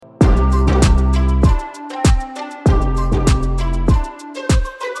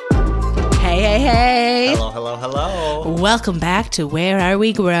Hello. Welcome back to Where Are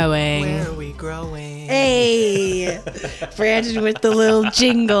We Growing? Where are we growing? Hey, Brandon with the little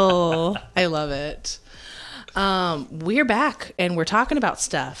jingle. I love it. We're back and we're talking about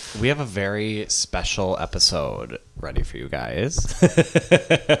stuff. We have a very special episode ready for you guys.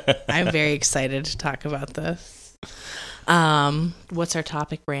 I'm very excited to talk about this. What's our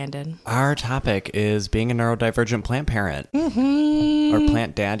topic, Brandon? Our topic is being a neurodivergent plant parent. Mm-hmm. Or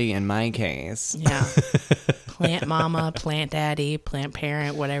plant daddy in my case. Yeah. Plant mama, plant daddy, plant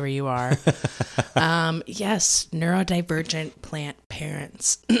parent, whatever you are. Yes, neurodivergent plant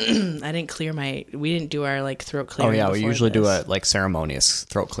parents. We didn't do our throat clearing. Oh yeah, we before usually do this. a ceremonious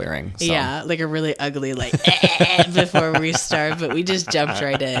throat clearing. So. Yeah, like a really ugly before we start, but we just jumped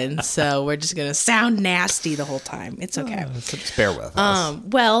right in. So we're just gonna sound nasty the whole time. It's okay. Just bear with us.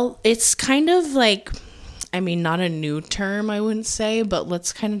 Well, it's kind of not a new term, I wouldn't say, but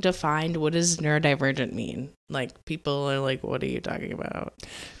let's kind of define what does neurodivergent mean. People are like, what are you talking about?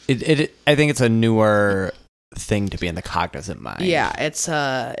 I think it's a newer thing to be in the cognizant mind. Yeah, it's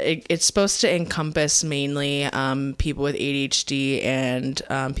supposed to encompass mainly people with ADHD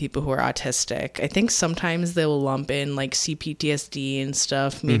and people who are autistic. I think sometimes they will lump in CPTSD and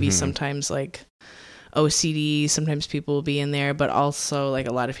stuff. Maybe sometimes OCD. Sometimes people will be in there, but also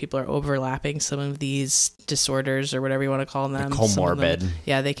a lot of people are overlapping some of these disorders or whatever you want to call them. Comorbid.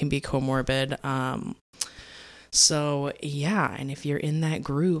 Yeah, they can be comorbid. So yeah, and if you're in that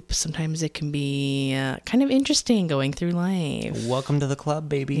group, sometimes it can be kind of interesting going through life. Welcome to the club,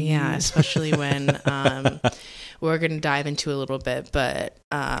 baby. Yeah, especially when we're going to dive into a little bit, but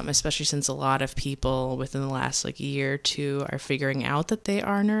especially since a lot of people within the last year or two are figuring out that they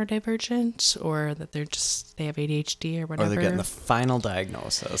are neurodivergent or that they have ADHD or whatever. Or they're getting the final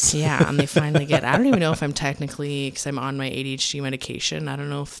diagnosis. Yeah, and they finally I don't even know if I'm technically, because I'm on my ADHD medication, I don't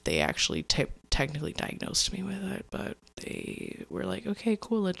know if they actually technically diagnosed me with it, but they were like, okay,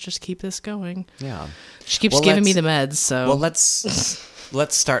 cool, let's just keep this going. Yeah. She keeps giving me the meds, so. Well,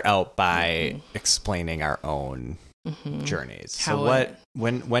 let's start out by explaining our own journeys.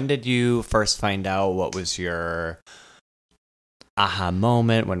 When did you first find out? What was your aha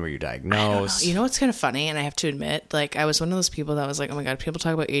moment? When were you diagnosed? You know what's kind of funny, and I have to admit, I was one of those people that was like, oh my god, people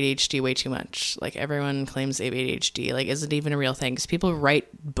talk about ADHD way too much. Everyone claims they have ADHD. Is it even a real thing? Because people write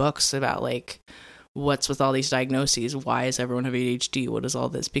books about what's with all these diagnoses? Why does everyone have ADHD? What is all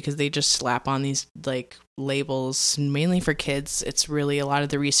this? Because they just slap on these labels, mainly for kids. It's really a lot of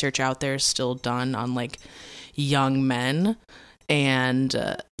the research out there is still done on young men. And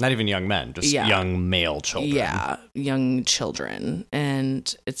not even young men, just young male children. Yeah, young children.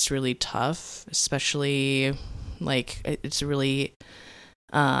 And it's really tough, especially it's really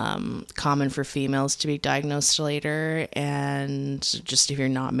common for females to be diagnosed later, and just if you're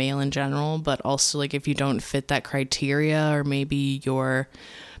not male in general, but also if you don't fit that criteria, or maybe your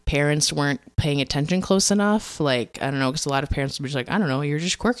parents weren't paying attention close enough. I don't know, because a lot of parents will be just I don't know, you're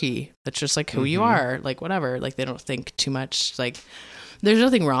just quirky. That's just who you are. Whatever. They don't think too much. There's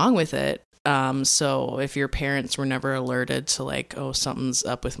nothing wrong with it. So if your parents were never alerted to oh, something's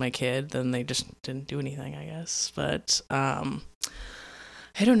up with my kid, then they just didn't do anything, I guess. But,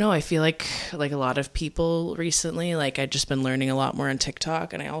 I don't know. I feel like a lot of people recently, I've just been learning a lot more on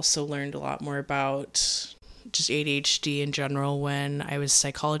TikTok, and I also learned a lot more about just ADHD in general when I was a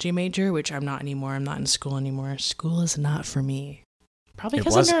psychology major, which I'm not anymore. I'm not in school anymore. School is not for me. Probably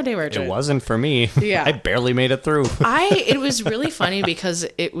because I'm neurodivergent. It wasn't for me. Yeah. I barely made it through. It was really funny because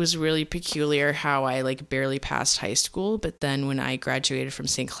it was really peculiar how I barely passed high school, but then when I graduated from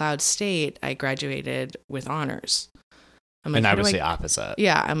St. Cloud State, I graduated with honors. And I was the opposite.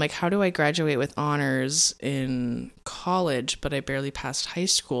 Yeah, I'm how do I graduate with honors in college, but I barely passed high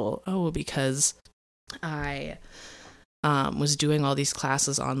school? Oh, because I was doing all these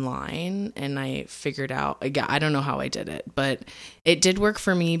classes online, and I figured out, I don't know how I did it, but it did work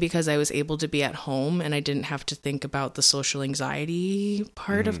for me because I was able to be at home and I didn't have to think about the social anxiety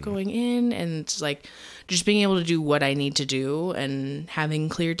part of going in, and just being able to do what I need to do and having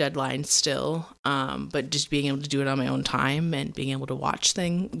clear deadlines still, but just being able to do it on my own time and being able to watch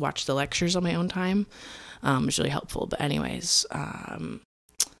the lectures on my own time was really helpful. But anyways,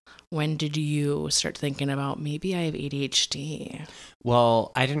 when did you start thinking about maybe I have ADHD?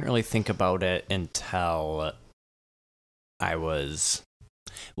 Well, I didn't really think about it until I was,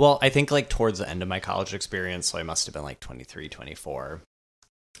 I think towards the end of my college experience, so I must have been 23, 24.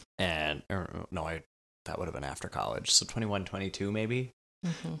 And, that would have been after college. So 21, 22 maybe.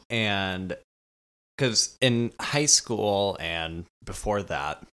 Mm-hmm. And because in high school and before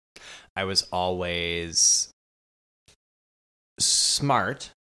that, I was always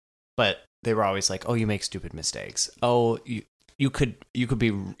smart, but they were always like, "Oh, you make stupid mistakes. Oh, you could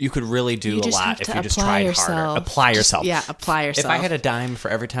really do a lot if you just tried harder. Apply yourself. Yeah, apply yourself. If I had a dime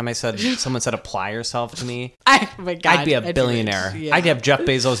for every time someone said apply yourself to me, oh my God, I'd be a billionaire. Yeah. I'd have Jeff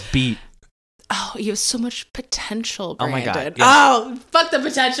Bezos beat. Oh, you have so much potential, Brandon. Oh my God. Yeah. Oh, fuck the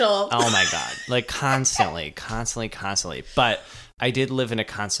potential. Oh my God. Like constantly. But I did live in a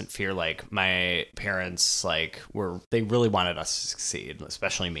constant fear. Like my parents, they really wanted us to succeed,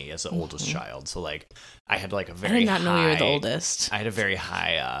 especially me as the oldest child. So like I had like a very I did not know you were the oldest. I had a very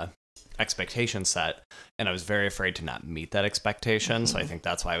high expectation set, and I was very afraid to not meet that expectation. So I think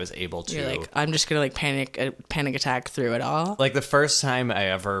that's why I was able to. You're like, I'm just gonna panic attack through it all. Like the first time I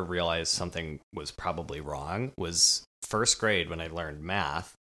ever realized something was probably wrong was first grade when I learned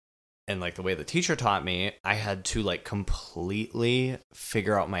math. And like the way the teacher taught me, I had to like completely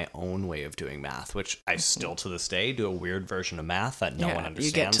figure out my own way of doing math, which I still to this day do a weird version of math that no one understands.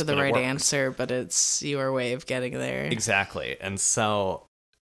 You get to the right answer, but it's your way of getting there. Exactly. And so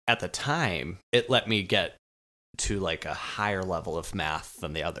at the time, it let me get to like a higher level of math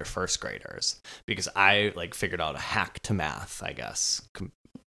than the other first graders because I like figured out a hack to math, I guess.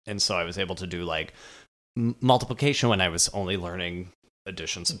 And so I was able to do like multiplication when I was only learning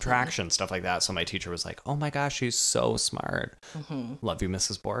addition, subtraction, stuff like that. So my teacher was like, "Oh my gosh, she's so smart." Love you,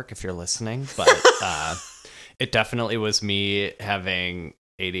 Mrs. Bork, if you're listening. But it definitely was me having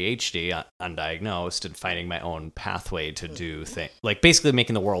ADHD undiagnosed and finding my own pathway to do things, like basically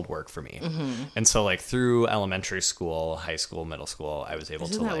making the world work for me. And so like through elementary school, high school, middle school, I was able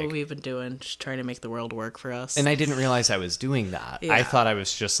to what we've been doing, just trying to make the world work for us. And I didn't realize I was doing that. Yeah. I thought I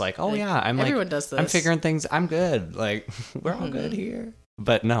was just like, oh yeah, everyone does this. I'm figuring things. I'm good. Like we're all good here.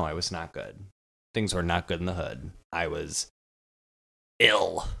 But no, I was not good. Things were not good in the hood. I was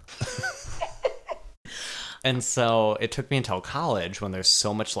ill. And so it took me until college when there's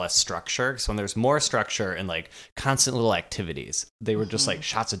so much less structure. So when there's more structure and like constant little activities, they were just like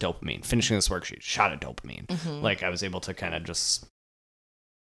shots of dopamine. Finishing this worksheet, shot of dopamine. Like I was able to kind of just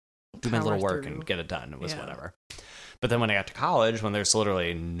do my little work and get it done. It was whatever. But then when I got to college, when there's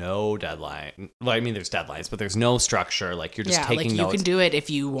literally no deadline, well, I mean, there's deadlines, but there's no structure. Like you're just taking notes. You can do it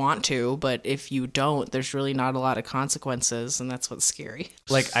if you want to, but if you don't, there's really not a lot of consequences, and that's what's scary.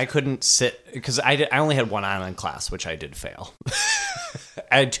 Like I couldn't sit because I only had one online class, which I did fail.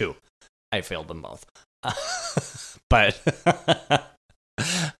 I had two. I failed them both. But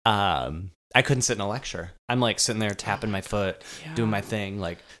I couldn't sit in a lecture. I'm like sitting there tapping my foot, doing my thing,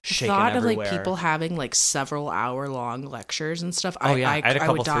 like shaking everywhere. Of like people having like several hour-long lectures and stuff. Oh I had a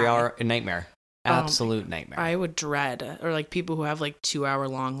couple 3-hour nightmare. Absolute nightmare. I would dread, or like people who have like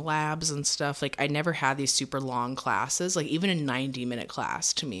 2-hour-long labs and stuff. Like I never had these super long classes. Like even a 90-minute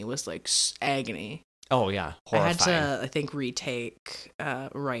class to me was like agony. Oh yeah, horrifying. I had to, I think, retake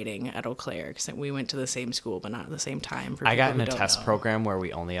writing at Eau Claire because we went to the same school, but not at the same time. I got in a test program where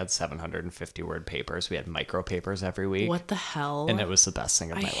we only had 750-word papers. We had micro papers every week. What the hell? And it was the best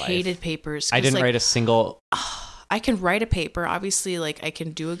thing of my life. I hated papers. I didn't write a single. I can write a paper. Obviously, like I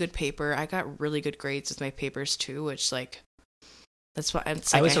can do a good paper. I got really good grades with my papers too, which like. That's what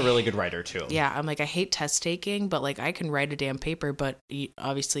I was a really good writer too. Yeah, I'm like I hate test taking, but like I can write a damn paper. But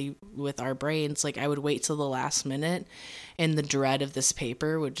obviously, with our brains, like I would wait till the last minute, and the dread of this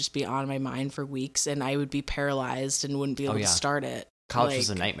paper would just be on my mind for weeks, and I would be paralyzed and wouldn't be able to start it. College was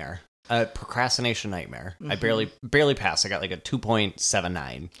a nightmare, a procrastination nightmare. I barely passed. I got like a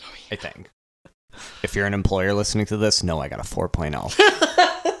 2.79, I think. If you're an employer listening to this, no, I got a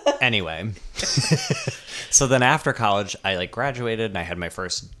 4.0. Anyway. So then after college, I like graduated and I had my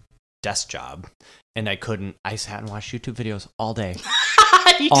first desk job, and I sat and watched YouTube videos all day.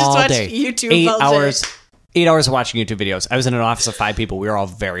 You just watched YouTube 8 hours of watching YouTube videos. I was in an office of 5 people. We were all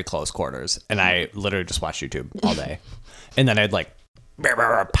very close quarters, and I literally just watched YouTube all day. And then I'd like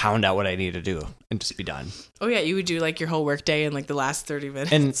pound out what I needed to do and just be done. Oh yeah, you would do like your whole workday in like the last 30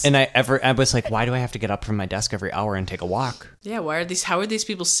 minutes. And I was like, why do I have to get up from my desk every hour and take a walk? Yeah, how are these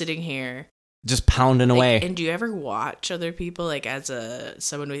people sitting here? Just pounding away. And do you ever watch other people, like as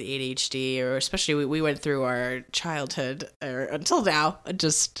someone with ADHD, or especially we went through our childhood or until now,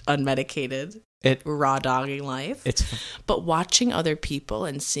 just unmedicated, raw dogging life. But watching other people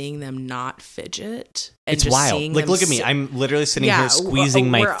and seeing them not fidget, and it's wild. Like look at me, I'm literally sitting here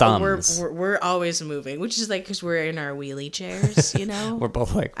squeezing my thumbs. We're always moving, which is like because we're in our wheelie chairs, you know. We're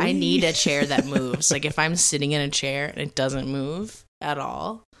both like, I need a chair that moves. Like if I'm sitting in a chair and it doesn't move at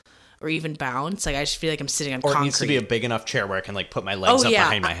all. Or even bounce. Like I just feel like I'm sitting on concrete. Or it needs to be a big enough chair where I can like put my legs up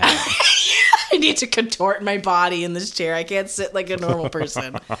behind my head. I need to contort my body in this chair. I can't sit like a normal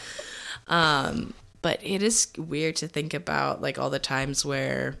person. But it is weird to think about like all the times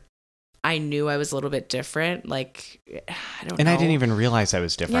where I knew I was a little bit different. Like, I don't know. And I didn't even realize I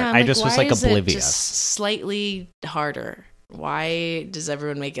was different. Yeah, I just was like is oblivious. It just slightly harder. Why does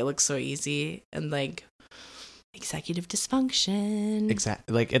everyone make it look so easy? And like executive dysfunction.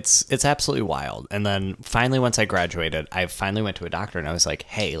 Exactly. Like it's absolutely wild. And then finally, once I graduated, I finally went to a doctor and I was like,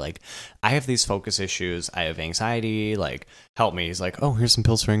 hey, like I have these focus issues. I have anxiety. Like, help me. He's like, oh, here's some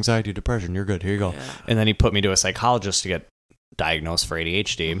pills for anxiety, depression. You're good. Here you go. Yeah. And then he put me to a psychologist to get diagnosed for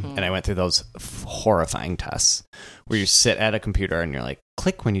ADHD. Mm-hmm. And I went through those horrifying tests where you sit at a computer and you're like,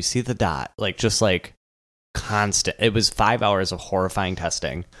 click when you see the dot. Like, just like constant. It was 5 hours of horrifying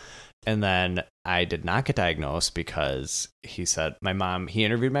testing. And then I did not get diagnosed because he said he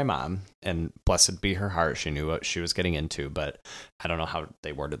interviewed my mom, and blessed be her heart, she knew what she was getting into, but I don't know how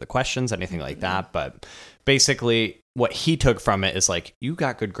they worded the questions, anything like that. But basically what he took from it is like, you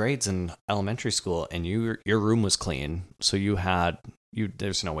got good grades in elementary school and your room was clean. So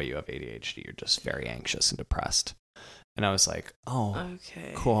there's no way you have ADHD. You're just very anxious and depressed. And I was like, oh,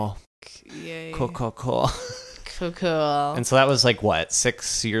 okay, cool. Yay. Cool. Cool. And so that was like, what,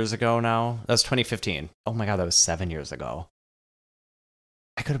 6 years ago now? That was 2015. Oh my God, that was 7 years ago.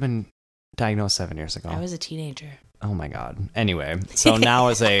 I could have been diagnosed 7 years ago. I was a teenager. Oh my God. Anyway, so now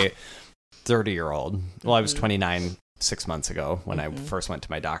as a 30-year-old, well, I was 29 6 months ago when I first went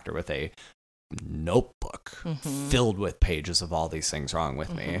to my doctor with a notebook filled with pages of all these things wrong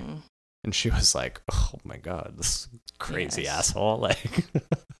with me. And she was like, oh my God, this crazy asshole. Like,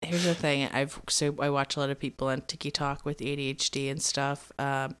 here's the thing. I watch a lot of people on TikTok with ADHD and stuff.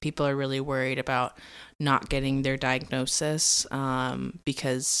 People are really worried about not getting their diagnosis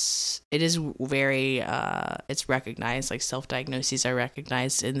because it is very, it's recognized, like self-diagnoses are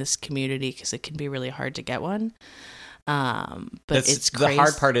recognized in this community because it can be really hard to get one. But it's crazy. The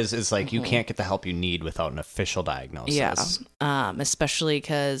hard part is like you can't get the help you need without an official diagnosis. Yeah. Especially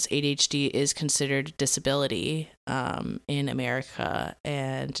because ADHD is considered a disability in America,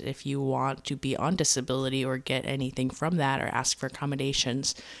 and if you want to be on disability or get anything from that or ask for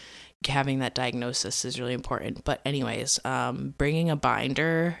accommodations, having that diagnosis is really important. But anyways, bringing a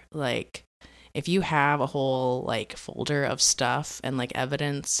binder, like if you have a whole like folder of stuff and like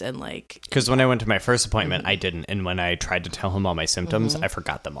evidence and like, because when I went to my first appointment, I didn't, and when I tried to tell him all my symptoms, I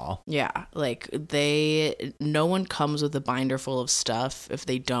forgot them all. Yeah, like no one comes with a binder full of stuff if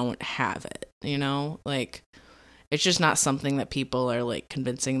they don't have it, you know? Like, it's just not something that people are like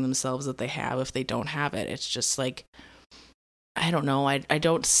convincing themselves that they have if they don't have it. It's just like, I don't know, I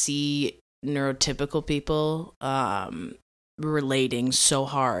don't see neurotypical people relating so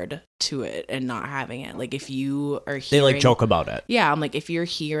hard to it and not having it. Like, if you are hearing, they like joke about it. Yeah, I'm like, if you're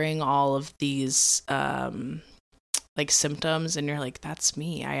hearing all of these like symptoms and you're like, that's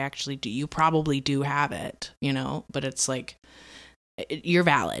me, I actually do, you probably do have it, you know? But it's like, you're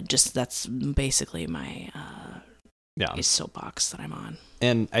valid. Just that's basically my soapbox that I'm on.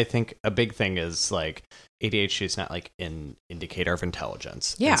 And I think a big thing is like ADHD is not like an indicator of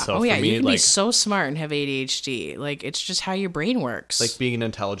intelligence. Yeah. So me, you can like, be so smart and have ADHD. Like, it's just how your brain works. Like, being an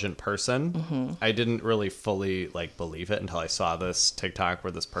intelligent person, I didn't really fully like believe it until I saw this TikTok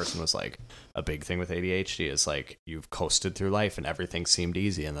where this person was like, a big thing with ADHD is like you've coasted through life and everything seemed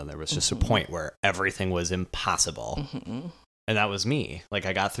easy, and then there was just a point where everything was impossible. And that was me. Like,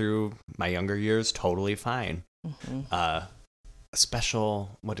 I got through my younger years totally fine. A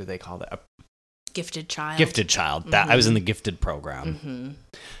special, what do they call that? A gifted child. That I was in the gifted program.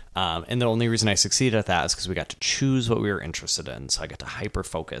 And the only reason I succeeded at that is because we got to choose what we were interested in. So I got to hyper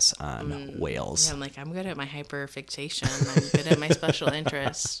focus on whales. Yeah, I'm like, I'm good at my hyper fixation. I'm good at my special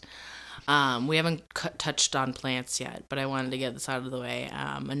interest. We haven't touched on plants yet, but I wanted to get this out of the way.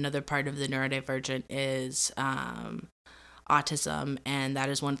 Another part of the neurodivergent is autism, and that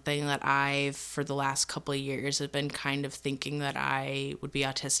is one thing that I've, for the last couple of years, have been kind of thinking that I would be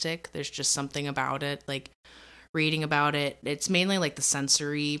autistic. There's just something about it, like reading about it. It's mainly like the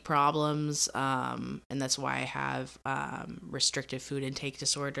sensory problems, and that's why I have restrictive food intake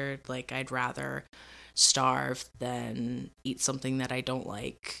disorder. Like, I'd rather starve than eat something that I don't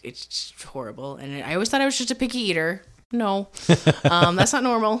like. It's horrible. And I always thought I was just a picky eater. No, that's not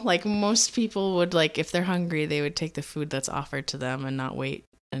normal. Like, most people would, like, if they're hungry, they would take the food that's offered to them and not wait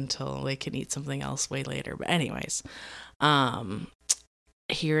until they can eat something else way later. But anyways,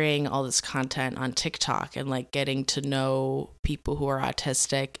 hearing all this content on TikTok and like getting to know people who are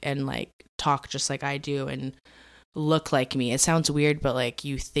autistic and like talk just like I do and look like me. It sounds weird, but like,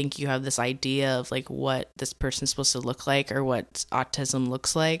 you think you have this idea of like what this person's supposed to look like or what autism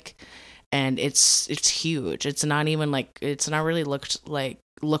looks like. And it's huge. It's not even like, it's not really looked like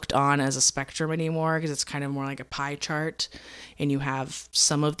looked on as a spectrum anymore, because it's kind of more like a pie chart, and you have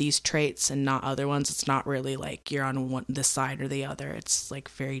some of these traits and not other ones. It's not really like you're on this side or the other. It's like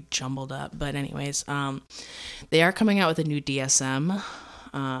very jumbled up. But anyways, they are coming out with a new DSM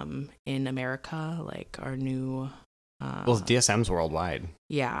in America, like our new well, DSM's worldwide.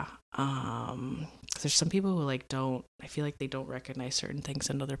 Yeah. There's some people who like I feel like they don't recognize certain things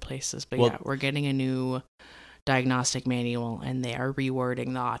in other places, but yeah, we're getting a new diagnostic manual, and they are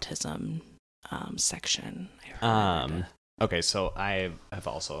rewording the autism section. Okay, so I have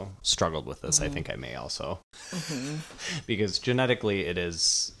also struggled with this. I think I may also, because genetically it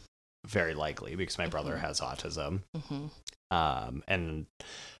is very likely, because my brother has autism. And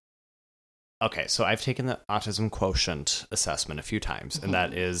okay, so I've taken the autism quotient assessment a few times, and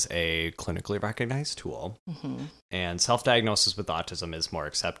that is a clinically recognized tool. And self-diagnosis with autism is more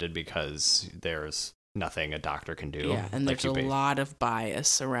accepted because there's nothing a doctor can do. Yeah, and there's a lot of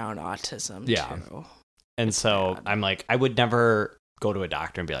bias around autism, too. And it's so bad. I'm like, I would never go to a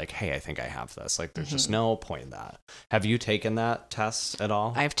doctor and be like, hey, I think I have this. Like, there's just no point in that. Have you taken that test at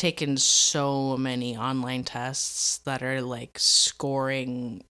all? I've taken so many online tests that are like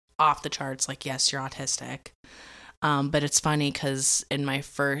scoring off the charts, like, yes, you're autistic. But it's funny because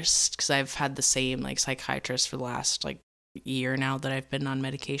because I've had the same like psychiatrist for the last like year now that I've been on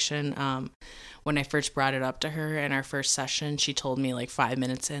medication. When I first brought it up to her in our first session, she told me like 5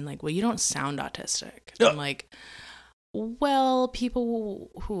 minutes in, like, well, you don't sound autistic. I'm like, well, people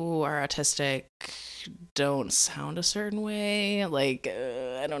who are autistic don't sound a certain way. Like,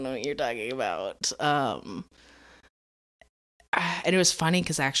 I don't know what you're talking about. And it was funny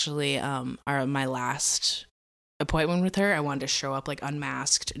because actually my last appointment with her, I wanted to show up like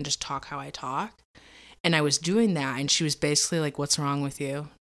unmasked and just talk how I talk. And I was doing that, and she was basically like, what's wrong with you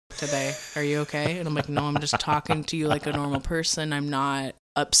today? Are you okay? And I'm like, no, I'm just talking to you like a normal person. I'm not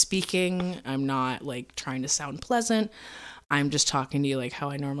up speaking. I'm not like trying to sound pleasant. I'm just talking to you like how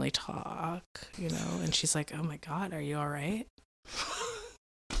I normally talk, you know? And she's like, oh my God, are you all right?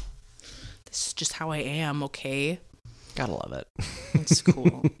 This is just how I am, okay? Gotta love it. It's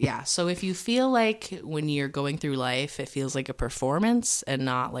cool. Yeah. So if you feel like when you're going through life, it feels like a performance and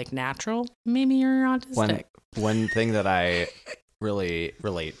not like natural, maybe you're autistic. One thing that I really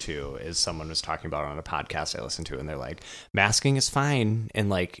relate to is someone was talking about on a podcast I listened to, and they're like, masking is fine, and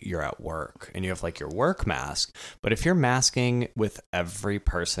like you're at work and you have like your work mask, but if you're masking with every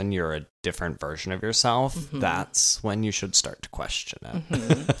person, you're a different version of yourself. That's when you should start to question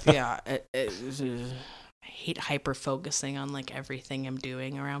it. Yeah. I hate hyper focusing on like everything I'm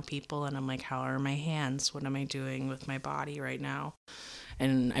doing around people, and I'm like, how are my hands? What am I doing with my body right now?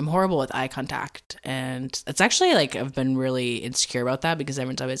 And I'm horrible with eye contact, and it's actually like I've been really insecure about that, because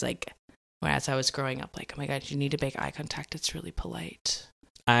everyone's always like, as I was growing up, like, oh my God, you need to make eye contact, it's really polite.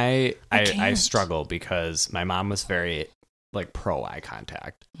 I struggle because my mom was very like pro eye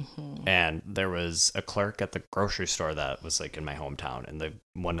contact, and there was a clerk at the grocery store that was like in my hometown, and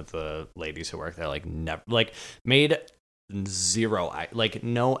one of the ladies who worked there like never like made zero eye, like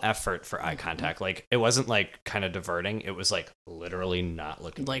no effort for eye contact. Like it wasn't like kind of diverting, it was like literally not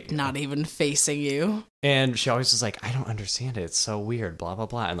looking, like not even facing you. And she always was like, I don't understand it, it's so weird, blah blah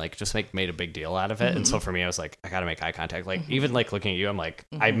blah, and like just made a big deal out of it. And so for me, I was like, I gotta make eye contact. Like even like looking at you, I'm like,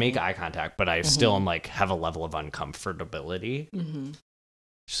 I make eye contact, but I still am like have a level of uncomfortability. It's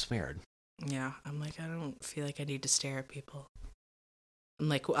just weird. Yeah, I'm like, I don't feel like I need to stare at people. I'm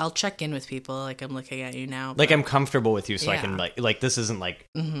like, well, I'll check in with people. Like, I'm looking at you now. Like, I'm comfortable with you, so I can, like this isn't, like,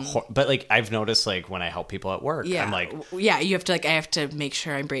 but, like, I've noticed, like, when I help people at work, I'm like... Yeah, you have to, like, I have to make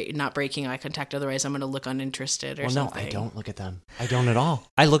sure I'm not breaking eye contact, otherwise I'm going to look uninterested or something. No, I don't look at them. I don't at all.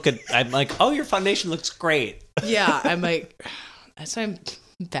 I'm like, oh, your foundation looks great. Yeah, I'm like... That's why I'm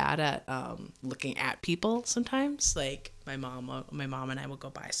bad at looking at people sometimes. Like, my mom and I will go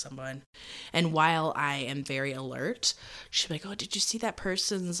by someone, and while I am very alert, she'll be like, oh, did you see that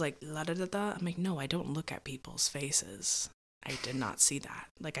person's like la da da da? I'm like, no, I don't look at people's faces. I did not see that.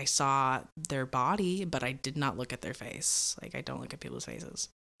 Like, I saw their body, but I did not look at their face. Like, I don't look at people's faces.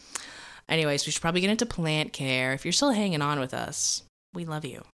 Anyways, we should probably get into plant care. If you're still hanging on with us, we love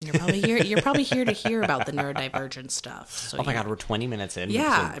you. You're probably here to hear about the neurodivergent stuff. So oh my God, we're 20 minutes in.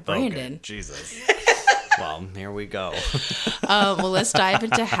 Yeah, Brandon. Okay. Jesus. Well, here we go. Well, let's dive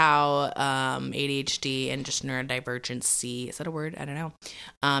into how ADHD and just neurodivergency, is that a word? I don't know,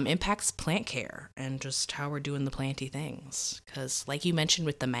 impacts plant care and just how we're doing the planty things. Because like you mentioned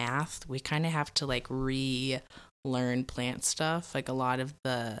with the math, we kind of have to like relearn plant stuff. Like a lot of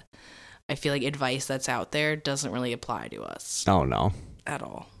I feel like advice that's out there doesn't really apply to us. Oh, no. At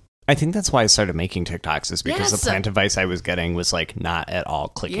all. I think that's why I started making TikToks, is because Yes. the plant advice I was getting was like not at all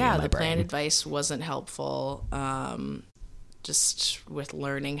clicking in my the brain. plant advice wasn't helpful. Just with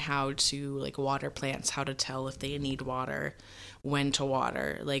learning how to like water plants, how to tell if they need water, when to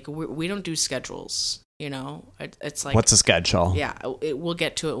water. Like we don't do schedules, you know. It's like, What's a schedule? yeah, we'll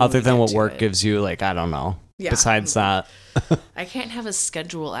get to it. When Other we than get what to work it. gives you, like, I don't know. Yeah. Besides that, I can't have a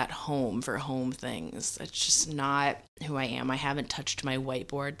schedule at home for home things. That's just not who I am. I haven't touched my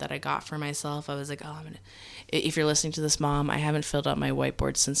whiteboard that I got for myself. I was like, oh, if you're listening to this, Mom, I haven't filled out my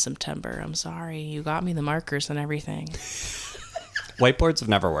whiteboard since September. I'm sorry. You got me the markers and everything. whiteboards have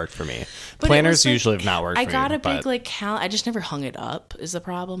never worked for me. But it Planners was, like, usually have not worked for me. I got a but big like I just never hung it up is the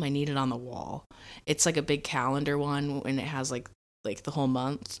problem. I need it on the wall. It's like a big calendar one, and it has like the whole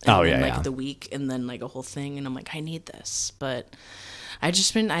month, and Oh, then yeah, like yeah. the week, and then like a whole thing, and I'm like, I need this. But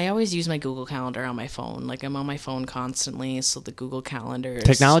I always use my Google Calendar on my phone. Like I'm on my phone constantly, so the Google Calendar is,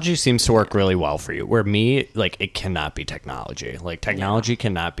 Technology seems to work really well for you. Where me, like, it cannot be technology. Like, technology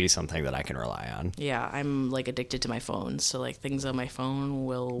cannot be something that I can rely on. Yeah, I'm like addicted to my phone, so like things on my phone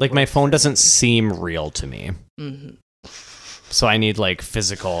will Like, my work phone for doesn't me. seem real to me. Mhm. So I need, like,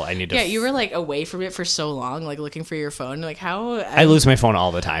 physical. I need to. Yeah, you were like away from it for so long, like looking for your phone. Like how I lose my phone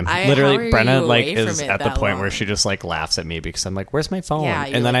all the time. how are Literally, you Brenna like away from is it at the that point where long? she just like laughs at me because I'm like, "Where's my phone?" Yeah,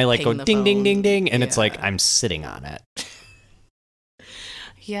 you, and then like, I like go ping the ding, ding, ding, phone. ding, and it's like Yeah. I'm sitting on it.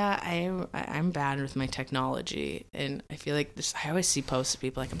 Yeah, I'm bad with my technology, and I feel like this. I always see posts of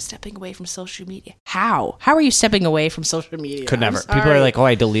people like, "I'm stepping away from social media." How? How are you stepping away from social media? Could I'm never. People are sorry. like, "Oh,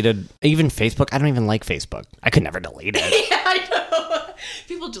 I deleted even Facebook." I don't even like Facebook. I could never delete it. Yeah, I know.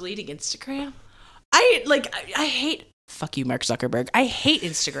 People deleting Instagram. I hate. Fuck you, Mark Zuckerberg. I hate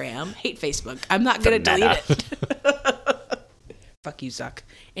Instagram. Hate Facebook. I'm not gonna delete meta. it. Fuck you, Zuck.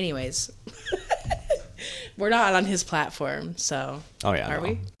 Anyways, we're not on his platform, so Oh yeah, are no.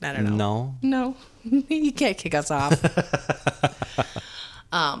 we? I don't know. No. No, you can't kick us off.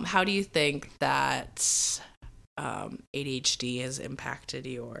 How do you think that ADHD has impacted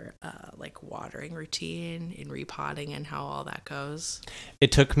your like watering routine in repotting and how all that goes?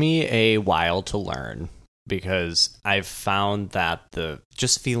 It took me a while to learn because I've found that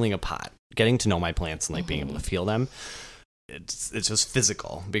just feeling a pot, getting to know my plants and like being able to feel them, it's just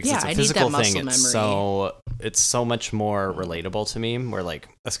physical because Yeah, it's I a need that physical muscle thing. memory. It's so much more relatable to me. Where like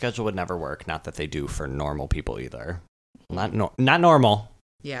a schedule would never work. Not that they do for normal people either. Not normal.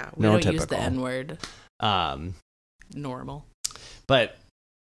 Yeah, we don't use the Neurotypical. N-word. Normal. But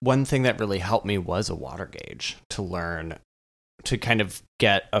one thing that really helped me was a water gauge to learn, to kind of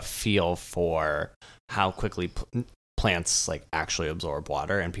get a feel for how quickly plants like actually absorb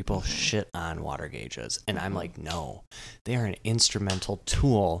water. And people shit on water gauges, and I'm like, no, they are an instrumental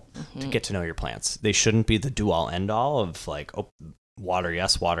tool to get to know your plants. They shouldn't be the do all end all of like, oh, water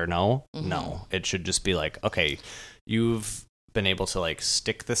yes, water no. No, it should just be like, okay, you've been able to like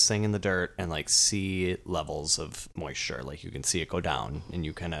stick this thing in the dirt and like see levels of moisture, like you can see it go down and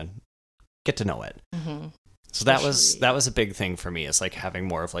you kind of get to know it. So that was a big thing for me, is like having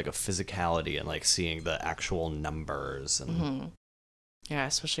more of like a physicality and like seeing the actual numbers and Yeah,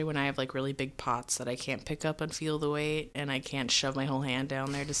 especially when I have like really big pots that I can't pick up and feel the weight, and I can't shove my whole hand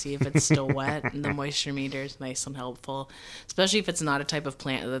down there to see if it's still wet. And the moisture meter is nice and helpful, especially if it's not a type of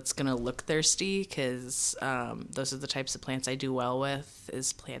plant that's gonna look thirsty, because those are the types of plants I do well with,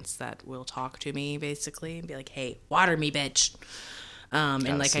 is plants that will talk to me basically and be like, "Hey, water me, bitch."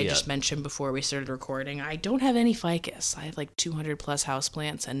 And like I just mentioned before we started recording, I don't have any ficus. I have like 200 plus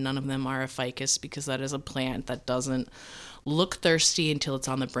houseplants, and none of them are a ficus, because that is a plant that doesn't look thirsty until it's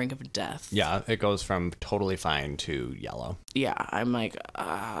on the brink of death. yeah, it goes from totally fine to yellow. Yeah, I'm like,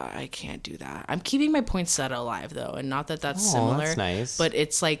 I can't do that. I'm keeping my poinsettia alive though, and not that that's similar. That's nice. But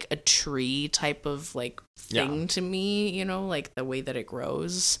it's like a tree type of like thing to me, you know, like the way that it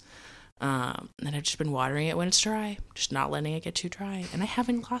grows. And I've just been watering it when it's dry, just not letting it get too dry. And I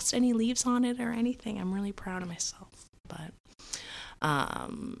haven't lost any leaves on it or anything. I'm really proud of myself. But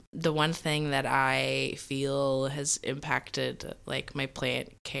the one thing that I feel has impacted like my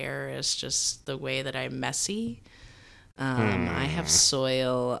plant care is just the way that I'm messy. I have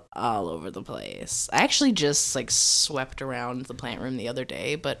soil all over the place. I actually just like swept around the plant room the other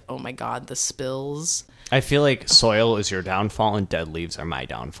day, but oh my god, the spills. I feel like soil is your downfall and dead leaves are my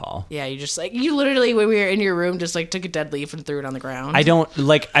downfall. Yeah, you literally, when we were in your room, just like took a dead leaf and threw it on the ground. I don't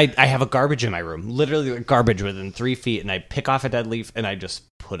like, I have a garbage in my room, literally garbage within 3 feet, and I pick off a dead leaf and I just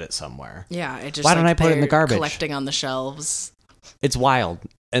put it somewhere. Yeah, it just Why don't like, I put it in the they're garbage? collecting on the shelves. It's wild.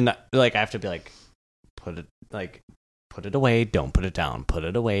 And like, I have to be like, put it away, don't put it down, put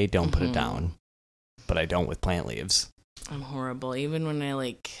it away, don't put it down. But I don't with plant leaves. I'm horrible. Even when I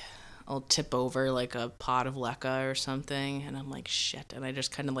like I'll tip over like a pot of leca or something, and I'm like, shit. And I just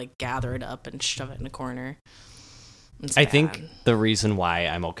kind of like gather it up and shove it in a corner. I think the reason why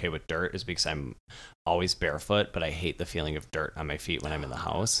I'm okay with dirt is because I'm always barefoot, but I hate the feeling of dirt on my feet when I'm in the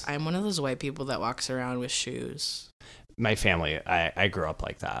house. I'm one of those white people that walks around with shoes. My family, I grew up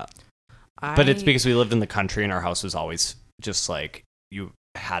like that. But it's because we lived in the country and our house was always just like, you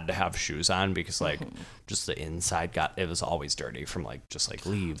had to have shoes on because like just the inside it was always dirty from like just like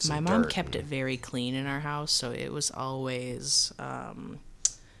leaves. My mom kept it very clean in our house, so it was always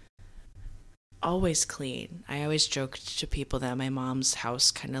always clean. I always joked to people that my mom's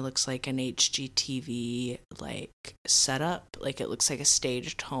house kind of looks like an HGTV like setup, like it looks like a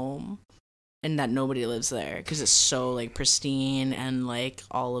staged home, and that nobody lives there because it's so like pristine, and like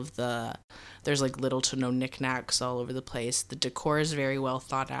all of there's like little to no knickknacks all over the place. The decor is very well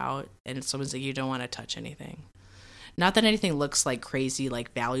thought out, and it's almost like you don't want to touch anything. Not that anything looks like crazy,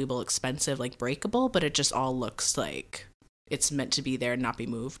 like valuable, expensive, like breakable, but it just all looks like it's meant to be there and not be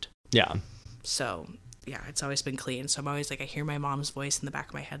moved. Yeah. So, yeah, it's always been clean. So I'm always like, I hear my mom's voice in the back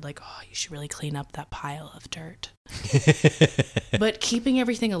of my head, like, oh, you should really clean up that pile of dirt. But keeping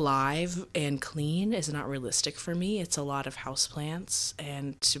everything alive and clean is not realistic for me. It's a lot of houseplants,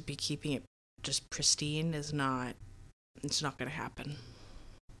 and to be keeping it just pristine it's not going to happen.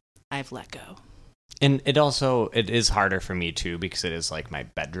 I've let go. And it is harder for me too because it is like my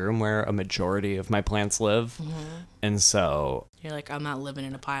bedroom where a majority of my plants live. Mm-hmm. And so you're like, I'm not living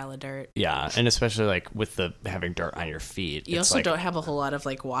in a pile of dirt. Yeah, and especially like with having dirt on your feet. You also like, don't have a whole lot of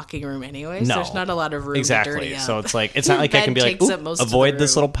like walking room anyways. No, there's not a lot of room exactly. to dirty up. So it's like it's not like I can be like, avoid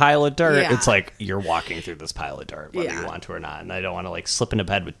this little pile of dirt. Yeah. It's like you're walking through this pile of dirt whether you want to or not, and I don't want to like slip into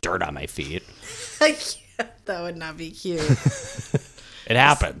bed with dirt on my feet. That would not be cute. It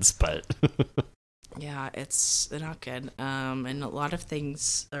happens, but yeah, it's not good. And a lot of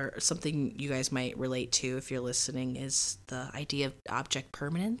things, or something you guys might relate to if you're listening, is the idea of object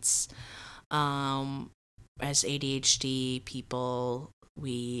permanence. As ADHD people,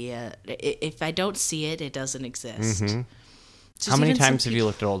 if I don't see it, it doesn't exist. Mm-hmm. How many times have you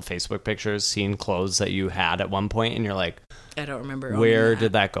looked at old Facebook pictures, seen clothes that you had at one point, and you're like, I don't remember. Where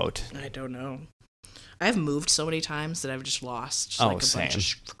did that go to? I don't know. I've moved so many times that I've just lost bunch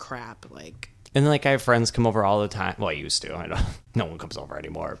of crap. Like, and like I have friends come over all the time. Well, I used to. I don't. No one comes over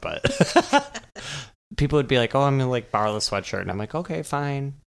anymore. But people would be like, "Oh, I'm gonna like borrow the sweatshirt," and I'm like, "Okay,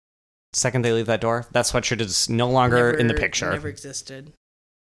 fine." Second they leave that door, that sweatshirt is no longer in the picture. Never existed.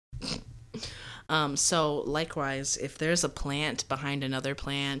 So likewise, if there's a plant behind another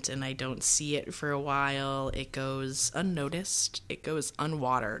plant and I don't see it for a while, it goes unnoticed. It goes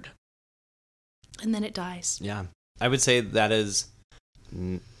unwatered. And then it dies. Yeah. I would say that is...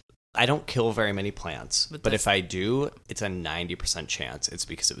 I don't kill very many plants, but if I do, it's a 90% chance it's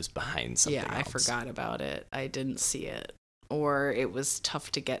because it was behind something else. I forgot about it. I didn't see it. Or it was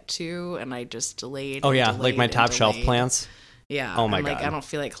tough to get to, and I just delayed. Oh, yeah, like my top shelf plants? Yeah. Oh, my God. I don't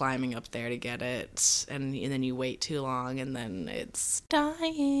feel like climbing up there to get it, and then you wait too long, and then it's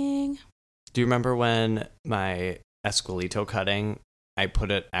dying. Do you remember when my Esquilito cutting... I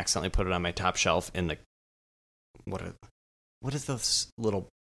accidentally put it on my top shelf in the, what are those little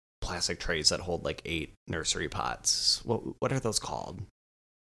plastic trays that hold like 8 nursery pots? What are those called?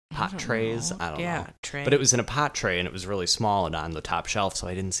 Pot trays? I don't know. Tray. But it was in a pot tray and it was really small and on the top shelf, so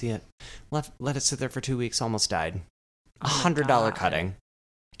I didn't see it. Let it sit there for 2 weeks, almost died. $100 cutting.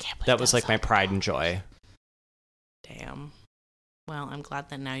 I can't believe that was like my pride and joy. Damn. Well, I'm glad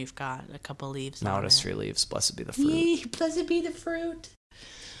that now you've got a couple leaves. Now it has 3 leaves. Blessed be the fruit. Yay, blessed be the fruit.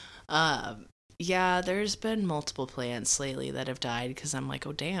 Yeah, there's been multiple plants lately that have died because I'm like,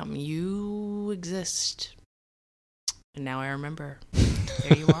 oh, damn, you exist. And now I remember.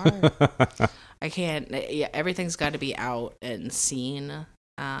 There you are. I can't. Yeah, everything's got to be out and seen.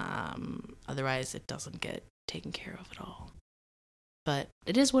 Otherwise, it doesn't get taken care of at all. But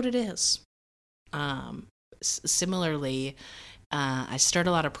it is what it is. Similarly, I start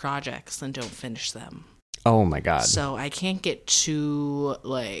a lot of projects and don't finish them. Oh my God. So I can't get too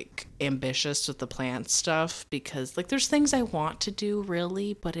like ambitious with the plant stuff because like there's things I want to do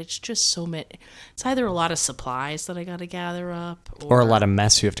really, but it's just so many. It's either a lot of supplies that I got to gather up or a lot of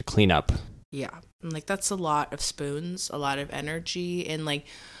mess you have to clean up. Yeah. And like that's a lot of spoons, a lot of energy, and like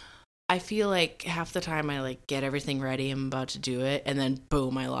I feel like half the time I like get everything ready, I'm about to do it, and then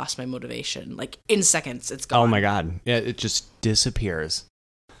boom, I lost my motivation. Like in seconds, it's gone. Oh my God. Yeah, it just disappears.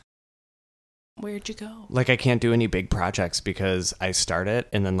 Where'd you go? Like I can't do any big projects because I start it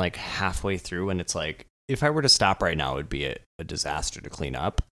and then like halfway through and it's like, if I were to stop right now, it would be a disaster to clean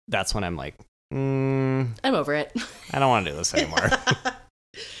up. That's when I'm like, I'm over it. I don't want to do this anymore.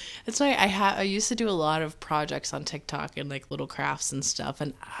 That's why I used to do a lot of projects on TikTok and like little crafts and stuff,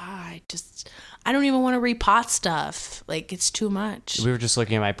 and I don't even want to repot stuff. Like it's too much. We were just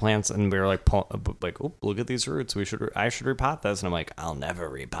looking at my plants and we were like, oh, look at these roots. I should repot this. And I'm like, I'll never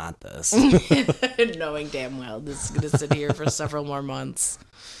repot this. Knowing damn well this is going to sit here for several more months.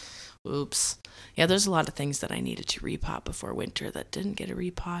 Oops. Yeah, there's a lot of things that I needed to repot before winter that didn't get a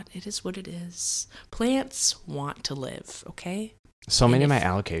repot. It is what it is. Plants want to live, okay? So many of my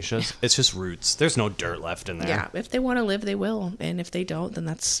alocasias, it's just roots. There's no dirt left in there. Yeah, if they want to live, they will. And if they don't, then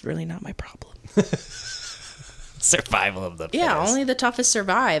that's really not my problem. Survival of the fittest. Yeah, only the toughest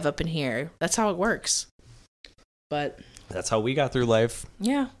survive up in here. That's how it works. But that's how we got through life.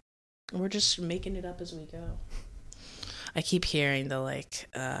 Yeah. We're just making it up as we go. I keep hearing I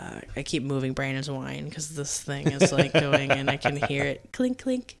keep moving Brandon's wine because this thing is like going and I can hear it. Clink,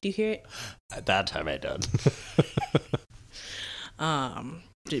 clink. Do you hear it? At that time I did.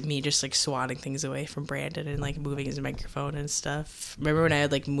 Me just like swatting things away from Brandon and like moving his microphone and stuff. Remember when I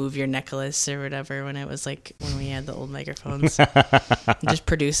would like move your necklace or whatever when it was like when we had the old microphones? Just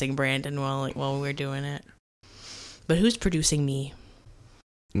producing Brandon while we were doing it. But who's producing me?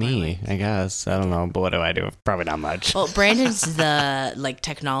 Me, I guess. I don't know, but what do I do? Probably not much. Well, Brandon's the like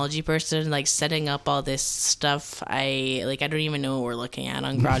technology person, like setting up all this stuff. I don't even know what we're looking at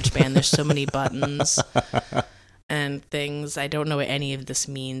on GarageBand. There's so many buttons and things. I don't know what any of this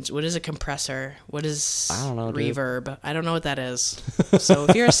means. What is a compressor? What is I don't know, reverb? Dude. I don't know what that is. So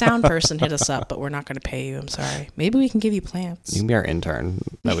if you're a sound person, hit us up, but we're not going to pay you. I'm sorry. Maybe we can give you plants. You can be our intern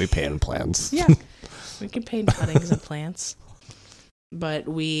that we pay in plants. Yeah, we can pay in cuttings and plants. But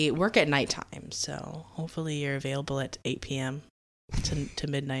we work at nighttime, so hopefully you're available at 8 p.m. to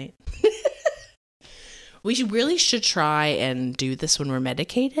midnight. We really should try and do this when we're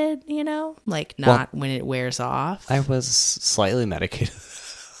medicated, like not when it wears off. I was slightly medicated.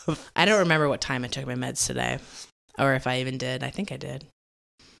 I don't remember what time I took my meds today, or if I even did. I think I did.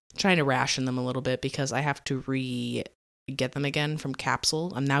 I'm trying to ration them a little bit because I have to get them again from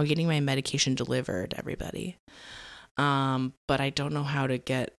capsule. I'm now getting my medication delivered, everybody. But I don't know how to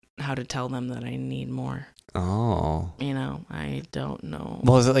tell them that I need more. Oh. I don't know.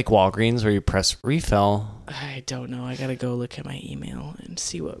 Well, is it like Walgreens where you press refill? I don't know. I gotta go look at my email and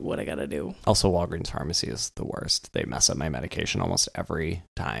see what I gotta do. Also, Walgreens pharmacy is the worst. They mess up my medication almost every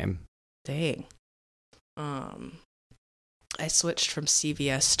time. Dang. I switched from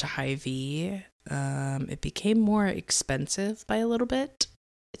CVS to Hy-Vee. It became more expensive by a little bit.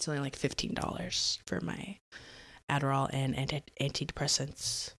 It's only like $15 for my Adderall and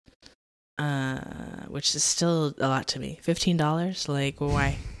antidepressants, which is still a lot to me. $15, like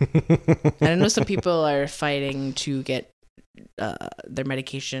why? I know some people are fighting to get their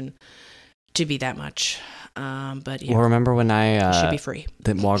medication to be that much, but well, remember when it should be free.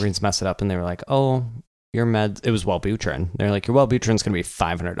 That Walgreens messed it up and they were like, "Oh, your meds." It was Wellbutrin. They're like, "Your Wellbutrin's gonna be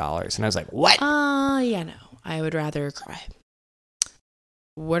 $500," and I was like, "What?" Yeah, no, I would rather cry.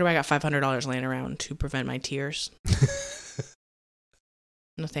 Where do I got $500 laying around to prevent my tears?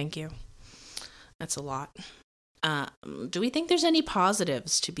 No, thank you. That's a lot. Do we think there's any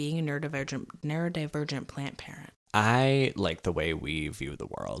positives to being a neurodivergent plant parent? I like the way we view the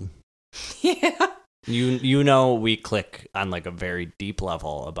world. Yeah. We click on like a very deep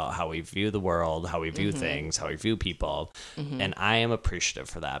level about how we view the world, how we view things, how we view people. Mm-hmm. And I am appreciative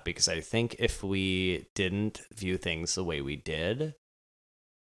for that because I think if we didn't view things the way we did,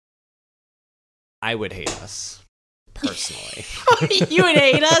 I would hate us, personally. You would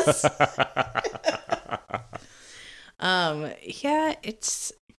hate us? Yeah,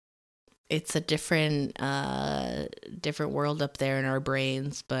 it's a different world up there in our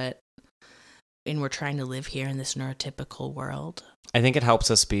brains, and we're trying to live here in this neurotypical world. I think it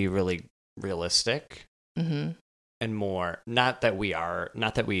helps us be really realistic and more,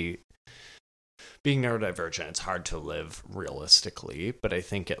 being neurodivergent, it's hard to live realistically, but I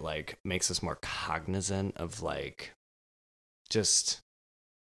think it like makes us more cognizant of like just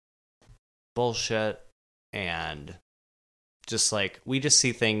bullshit and just like we just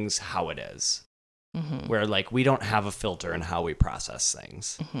see things how it is. Mm-hmm. Where like we don't have a filter in how we process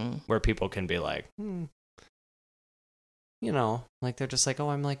things. Mm-hmm. Where people can be like, like they're just like,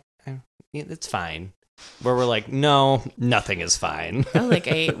 oh, it's fine. Where we're like, no, nothing is fine.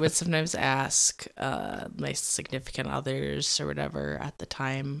 I would sometimes ask my significant others or whatever at the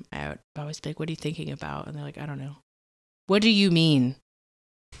time. I would always be like, what are you thinking about? And they're like, I don't know. What do you mean?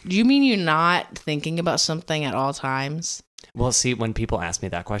 Do you mean you're not thinking about something at all times? Well, see, when people ask me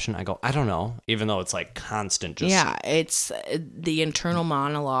that question, I go, I don't know, even though it's like constant. Yeah, it's the internal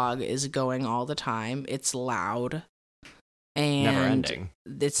monologue is going all the time. It's loud. And never ending.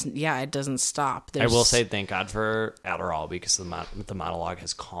 It doesn't stop. I will say thank God for Adderall because the monologue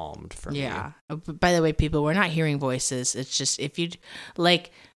has calmed for me. Yeah. By the way, people, we're not hearing voices. It's just if you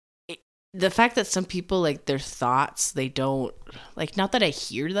like the fact that some people like their thoughts, they don't like, not that I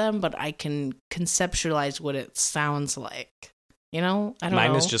hear them, but I can conceptualize what it sounds like. You know, I don't know.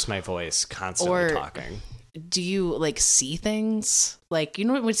 Mine is just my voice constantly talking. Do you like see things? Like, you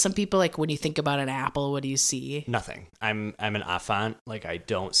know, with some people, like when you think about an apple, what do you see? Nothing. I'm an enfant. Like I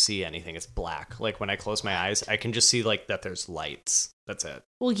don't see anything. It's black. Like when I close my eyes, I can just see like that there's lights. That's it.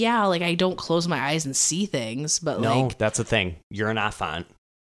 Well, yeah, like I don't close my eyes and see things, but no, like that's the thing. You're an enfant.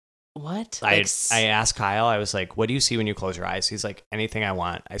 What? I asked Kyle, I was like, what do you see when you close your eyes? He's like, anything I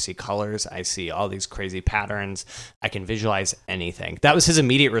want. I see colors. I see all these crazy patterns. I can visualize anything. That was his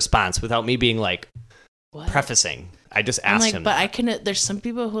immediate response without me being like, what? Prefacing. I just asked him. But that. there's some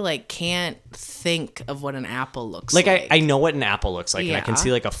people who like can't think of what an apple looks like. Like I know what an apple looks like, yeah. and I can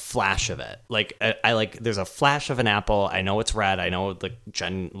see like a flash of it. Like I like, there's a flash of an apple. I know it's red. I know the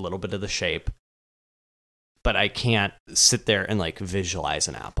little bit of the shape. But I can't sit there and like visualize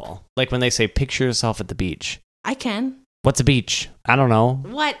an apple. Like when they say picture yourself at the beach. I can. What's a beach? I don't know.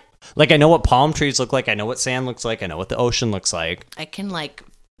 What? Like I know what palm trees look like. I know what sand looks like. I know what the ocean looks like. I can like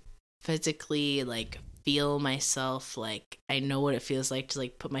physically like feel myself. Like I know what it feels like to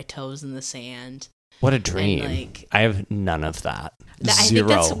like put my toes in the sand. What a dream. And, like, I have none of that. I Zero.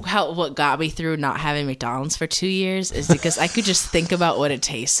 think that's what got me through not having McDonald's for 2 years is because I could just think about what it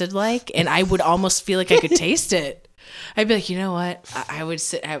tasted like and I would almost feel like I could taste it. I'd be like, you know what? I would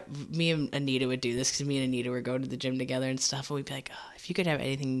me and Anita would do this because me and Anita were going to the gym together and stuff. And we'd be like, oh, if you could have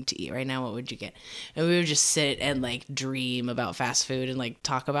anything to eat right now, what would you get? And we would just sit and like dream about fast food and like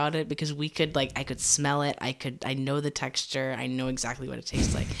talk about it because we could like, I could smell it. I know the texture. I know exactly what it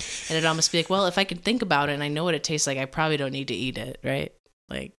tastes like. And it'd almost be like, well, if I could think about it and I know what it tastes like, I probably don't need to eat it. Right.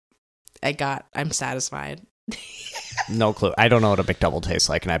 Like I'm satisfied. No clue. I don't know what a McDouble tastes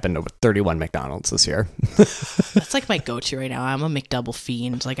like, and I've been to 31 McDonald's this year. That's like my go-to right now. I'm a McDouble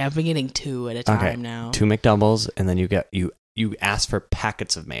fiend. Like I've been getting 2 at a time now. 2 McDoubles, and then you ask for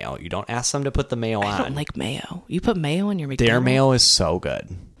packets of mayo. You don't ask them to put the mayo on. I don't like mayo. You put mayo on your McDouble? Their mayo is so good.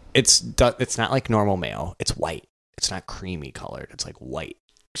 It's not like normal mayo. It's white. It's not creamy colored. It's like white.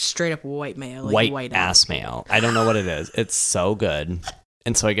 Straight up white mayo. Like white ass mayo. I don't know what it is. It's so good.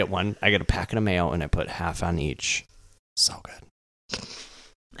 And so I get a packet of mayo, and I put half on each. So good.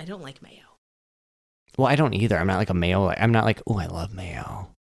 I don't like mayo. Well, I don't either. I'm not like a mayo. I'm not like, oh, I love mayo.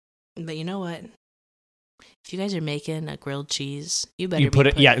 But you know what? If you guys are making a grilled cheese,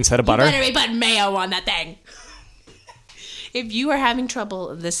 instead of butter. You better be putting mayo on that thing. If you are having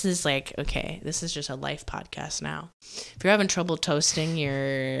trouble, this is just a life podcast now. If you're having trouble toasting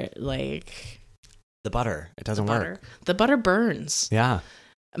your the butter, it doesn't work. The butter burns. Yeah.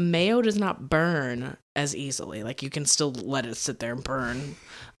 Mayo does not burn as easily. Like you can still let it sit there and burn.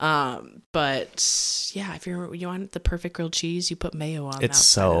 But yeah, if you want the perfect grilled cheese, you put mayo on. It's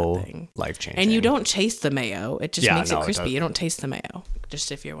so life-changing. And you don't taste the mayo. It just makes it crispy. You don't taste the mayo.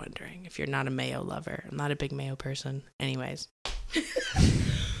 Just if you're wondering, if you're not a mayo lover. I'm not a big mayo person. Anyways.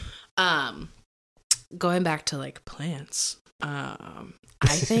 Going back to like plants. I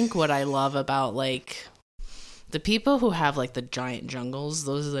think what I love about like the people who have like the giant jungles,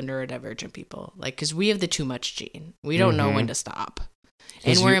 those are the neurodivergent people. Like, because we have the too much gene. We don't know when to stop,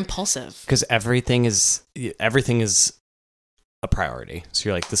 and we're impulsive. Because everything is a priority. So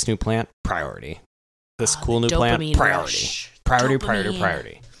you're like, this new plant, priority. This cool new plant, priority. Rush.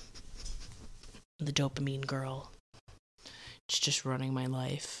 Priority. The dopamine girl. It's just running my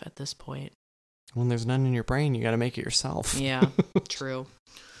life at this point. When there's none in your brain, you got to make it yourself. Yeah, true.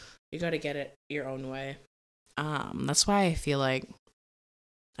 You got to get it your own way. That's why I feel like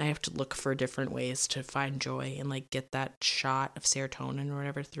I have to look for different ways to find joy and like get that shot of serotonin or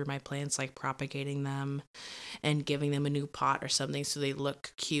whatever through my plants, like propagating them and giving them a new pot or something so they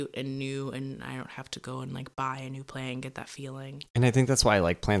look cute and new, and I don't have to go and like buy a new plant and get that feeling. And I think that's why I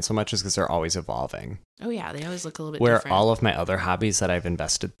like plants so much, is because they're always evolving. Oh yeah, they always look a little bit different. different. All of my other hobbies that I've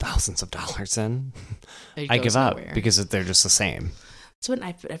invested thousands of dollars in, I give up because they're just the same. So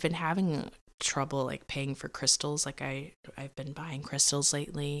I've been having trouble like paying for crystals. Like I've been buying crystals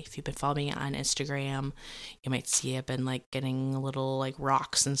lately. If you've been following me on Instagram, you might see I've been like getting little like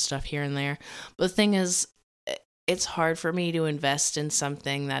rocks and stuff here and there. But the thing is, it's hard for me to invest in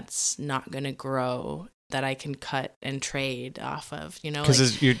something that's not going to grow, that I can cut and trade off of, you know?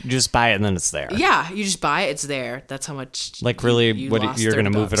 Because you just buy it and then it's there. Yeah, you just buy it, it's there. That's how much. Like really, you're going to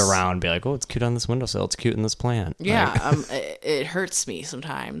move it around and be like, oh, it's cute on this windowsill. It's cute in this plant. Yeah, it hurts me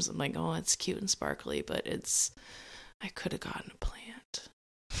sometimes. I'm like, oh, it's cute and sparkly, but I could have gotten a plant.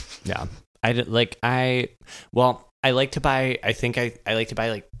 Yeah. I like to buy, I like to buy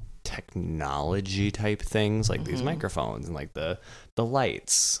like technology type things, like these microphones and like the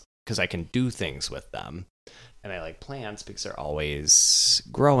lights, because I can do things with them. And I like plants because they're always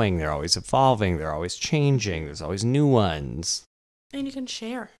growing, they're always evolving, they're always changing, there's always new ones. And you can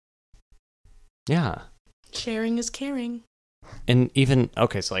share. Yeah. Sharing is caring. And even,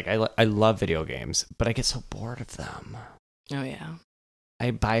 okay, so like I love video games, but I get so bored of them. Oh, yeah. I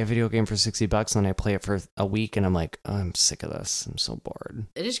buy a video game for $60 and I play it for a week and I'm like, oh, I'm sick of this. I'm so bored.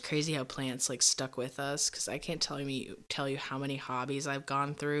 It is crazy how plants like stuck with us, because I can't tell you how many hobbies I've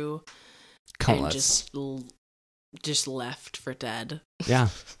gone through Countless. and just left for dead. Yeah,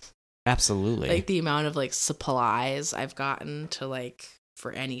 absolutely. Like the amount of like supplies I've gotten to like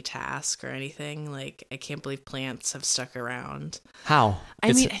for any task or anything. Like, I can't believe plants have stuck around. How?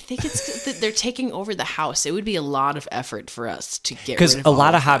 I think it's that they're taking over the house. It would be a lot of effort for us to get rid of because a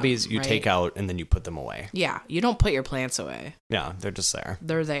lot of them, hobbies you right? take out and then you put them away. Yeah, you don't put your plants away. Yeah, they're just there.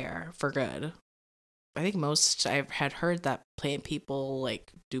 They're there for good. I think I've had heard that plant people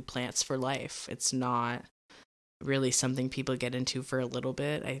like do plants for life. It's not really something people get into for a little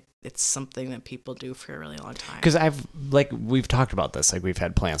bit. It's something that people do for a really long time. Because we've talked about this, like we've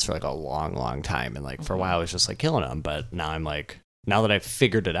had plants for like a long, long time, and like for a while I was just like killing them, but now I'm like, now that I've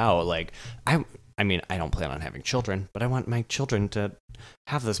figured it out, like I mean, I don't plan on having children, but I want my children to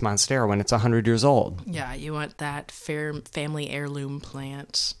have this monstera when it's 100 years old. Yeah, you want that family heirloom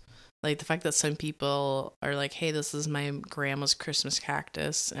plant. Like the fact that some people are like, hey, this is my grandma's Christmas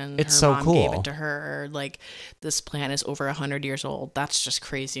cactus, and it's her so mom cool. gave it to her. Like, this plant is over 100 years old. That's just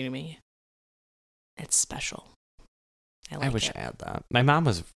crazy to me. It's special. I wish I had that. My mom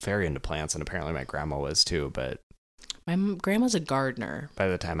was very into plants, and apparently my grandma was too, but my grandma's a gardener. by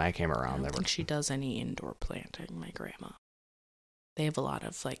the time I came around, I don't think she does any indoor planting, my grandma. They have a lot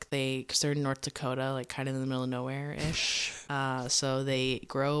of, like, because they're in North Dakota, like, kind of in the middle of nowhere-ish. So they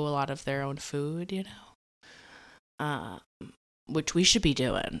grow a lot of their own food, you know? Which we should be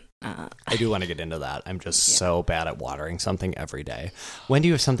doing. I do want to get into that. I'm just so bad at watering something every day. When do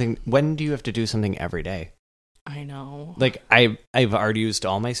you have to do something every day? I know. Like, I've already used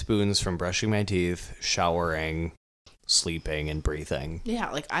all my spoons from brushing my teeth, showering, sleeping, and breathing.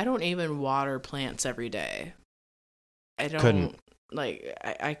 Yeah, like, I don't even water plants every day. I don't. Couldn't. Like,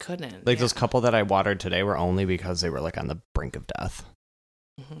 I couldn't. Like, those couple that I watered today were only because they were, like, on the brink of death.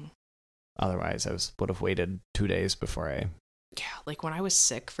 Mm-hmm. Otherwise, I would have waited 2 days before I... Yeah, like, when I was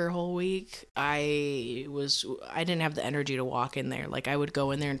sick for a whole week, I didn't have the energy to walk in there. Like, I would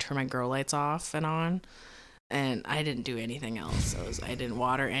go in there and turn my grow lights off and on, and I didn't do anything else. I didn't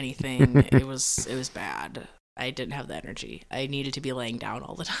water anything. It was bad. I didn't have the energy. I needed to be laying down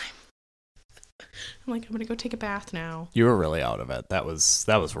all the time. I'm like, I'm gonna go take a bath now. You were really out of it. That was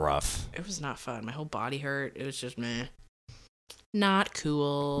rough. It was not fun. My whole body hurt. It was just meh. Not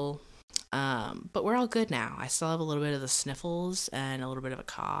cool. But we're all good now. I still have a little bit of the sniffles and a little bit of a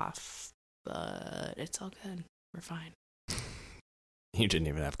cough, but it's all good. We're fine. You didn't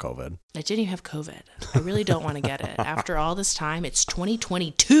even have COVID. I didn't even have COVID. I really don't want to get it. After all this time, it's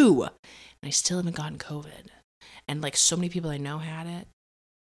 2022, and I still haven't gotten COVID. And like so many people I know had it.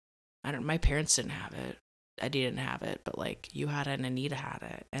 My parents didn't have it. I didn't have it, but like you had it and Anita had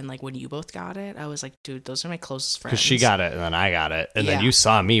it. And like when you both got it, I was like, dude, those are my closest friends. Because she got it and then I got it. And then you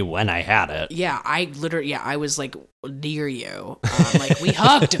saw me when I had it. Yeah, I was like near you. Like we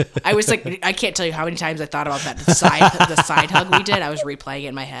hugged. I was like, I can't tell you how many times I thought about that. The side hug we did, I was replaying it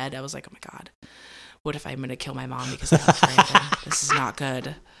in my head. I was like, oh my God, what if I'm going to kill my mom because I hugged Brandon? This is not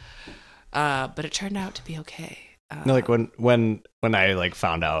good. But it turned out to be okay. No, like when I like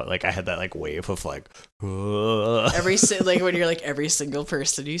found out, like I had that like wave of like like when you're like every single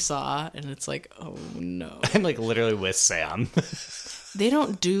person you saw, and it's like, oh no. I'm like literally with Sam. They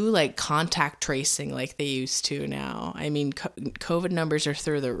don't do like contact tracing like they used to now. I mean, COVID numbers are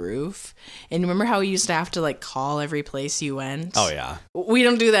through the roof. And remember how we used to have to like call every place you went? Oh yeah. We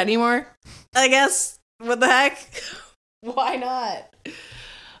don't do that anymore, I guess. What the heck? Why not?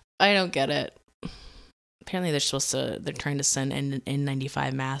 I don't get it. Apparently they're trying to send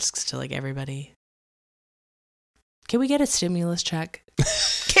N95 masks to like everybody. Can we get a stimulus check?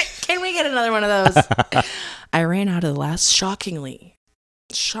 Can we get another one of those? I ran out of the last, shockingly,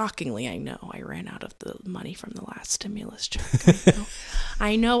 I know I ran out of the money from the last stimulus check.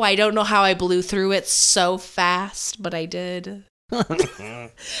 I know. I don't know how I blew through it so fast, but I did. By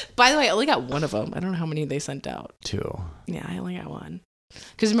the way, I only got one of them. I don't know how many they sent out. 2. Yeah, I only got one.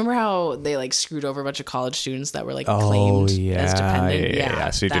 Because remember how they like screwed over a bunch of college students that were like claimed as dependent? Yeah.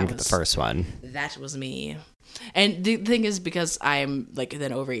 So you didn't get the first one. That was me. And the thing is, because I'm like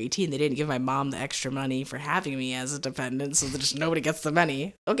then over 18, they didn't give my mom the extra money for having me as a dependent, so just nobody gets the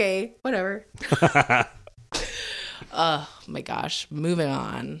money. Okay, whatever. Oh my gosh, moving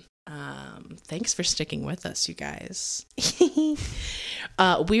on. Thanks for sticking with us, you guys.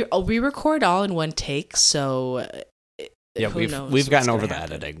 We record all in one take, so yeah, we've gotten over the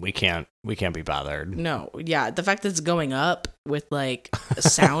editing. We can't be bothered. No, yeah, the fact that it's going up with like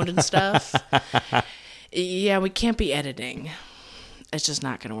sound and stuff. Yeah, we can't be editing. It's just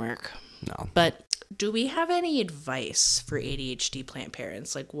not gonna work. No. But do we have any advice for ADHD plant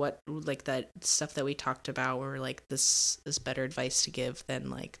parents? Like what, like that stuff that we talked about, where like this is better advice to give than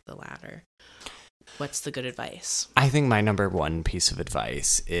like the latter? What's the good advice? I think my number one piece of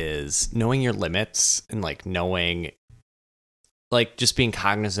advice is knowing your limits and like knowing, like just being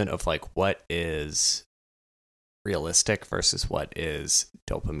cognizant of like what is realistic versus what is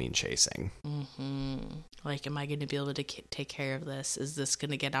dopamine chasing. Mm-hmm. Like, am I going to be able to take care of this? Is this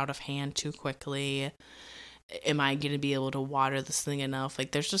going to get out of hand too quickly? Am I going to be able to water this thing enough?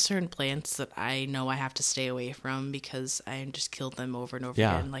 Like, there's just certain plants that I know I have to stay away from because I just killed them over and over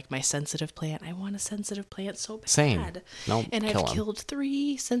again. Like my sensitive plant. I want a sensitive plant so bad. Same. No, and I've killed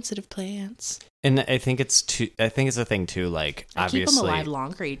 3 sensitive plants. And I think it's a thing too. Like, I obviously, keep them alive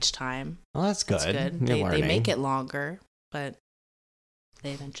longer each time. Well, that's good. That's good. They make it longer, but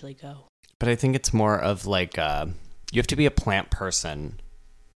they eventually go. But I think it's more of like you have to be a plant person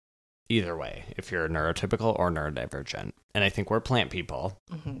either way, if you're neurotypical or neurodivergent. And I think we're plant people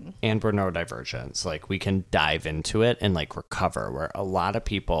and we're neurodivergent. So like we can dive into it and like recover, where a lot of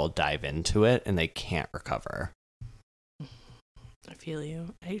people dive into it and they can't recover. I feel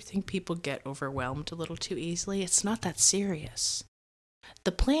you. I think people get overwhelmed a little too easily. It's not that serious.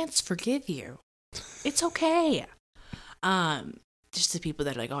 The plants forgive you. It's okay. Just the people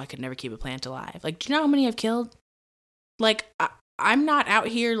that are like, oh, I could never keep a plant alive. Like, do you know how many I've killed? Like, I'm not out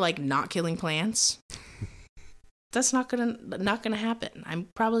here like not killing plants. That's not gonna happen. I'm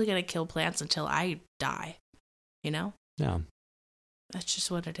probably gonna kill plants until I die. You know? Yeah. That's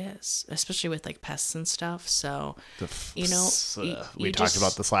just what it is, especially with like pests and stuff. So, you know, we talked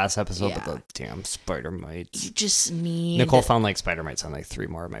about this last episode, but the damn spider mites. You just need. Nicole found like spider mites on like 3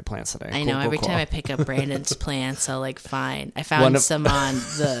 more of my plants today. I know. Every time I pick up Brandon's plants, I'll like find. I found some on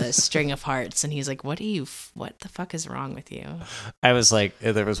the string of hearts, and he's like, "What the fuck is wrong with you?" I was like,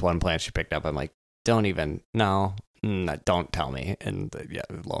 there was one plant she picked up. I'm like, don't tell me. And yeah,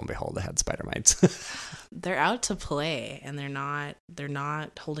 lo and behold, it had spider mites. They're out to play, and they're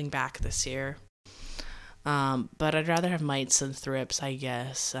not holding back this year. But I'd rather have mites than thrips, I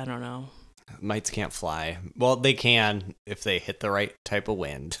guess. I don't know. Mites can't fly. Well, they can if they hit the right type of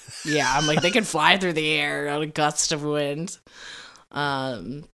wind. Yeah, I'm like, they can fly through the air on a gust of wind.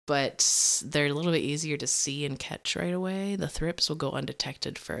 But they're a little bit easier to see and catch right away. The thrips will go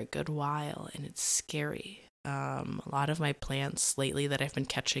undetected for a good while, and it's scary. A lot of my plants lately that I've been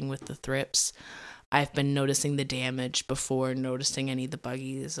catching with the thrips, I've been noticing the damage before noticing any of the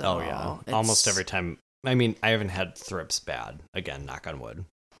buggies at all. Yeah. Almost every time. I mean, I haven't had thrips bad. Again, knock on wood.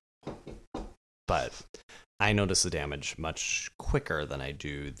 But I notice the damage much quicker than I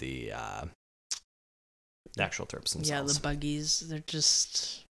do the actual thrips themselves. Yeah, the buggies, they're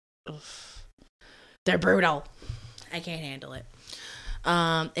just... they're brutal. I can't handle it.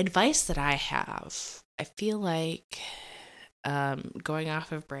 Advice that I have, I feel like going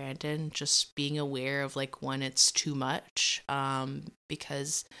off of Brandon, just being aware of like when it's too much,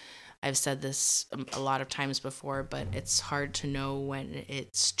 because I've said this a lot of times before, but it's hard to know when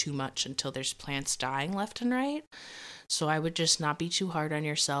it's too much until there's plants dying left and right. So I would just not be too hard on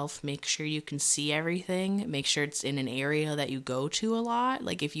yourself. Make sure you can see everything. Make sure it's in an area that you go to a lot.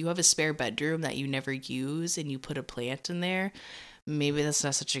 Like if you have a spare bedroom that you never use and you put a plant in there, maybe that's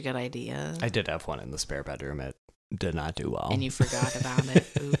not such a good idea. I did have one in the spare bedroom. It did not do well. And you forgot about it.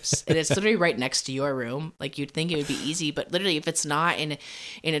 Oops. And it's literally right next to your room. Like you'd think it would be easy, but literally if it's not in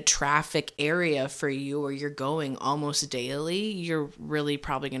a traffic area for you or you're going almost daily, you're really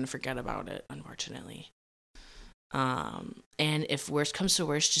probably going to forget about it, unfortunately. And if worst comes to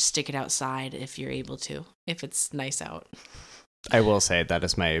worst, just stick it outside if you're able to, if it's nice out. I will say that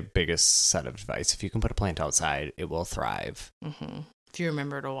is my biggest set of advice. If you can put a plant outside, it will thrive. Mm-hmm. If you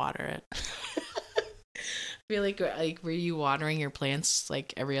remember to water it. I feel like were you watering your plants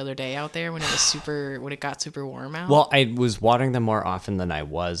like every other day out there when it got super warm out? Well, I was watering them more often than I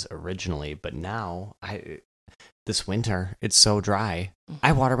was originally, but now this winter it's so dry. Mm-hmm.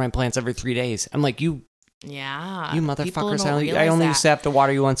 I water my plants every 3 days. I'm like, you Yeah. You People motherfuckers, don't I realize only that. used to have to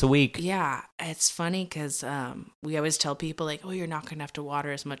water you once a week. Yeah, it's funny because we always tell people, like, oh, you're not going to have to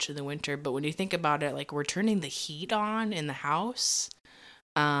water as much in the winter. But when you think about it, like, we're turning the heat on in the house.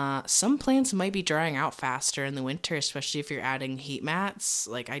 Some plants might be drying out faster in the winter, especially if you're adding heat mats.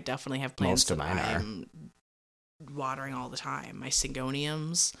 Like, I definitely have plants Most of mine are. I'm watering all the time. My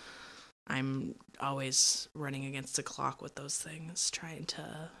Syngoniums, I'm always running against the clock with those things, trying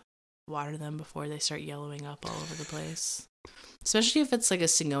to water them before they start yellowing up all over the place. Especially if it's like a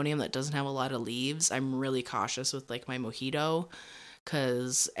Syngonium that doesn't have a lot of leaves. I'm really cautious with like my mojito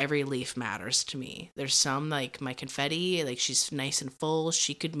because every leaf matters to me. There's some like my confetti, like she's nice and full.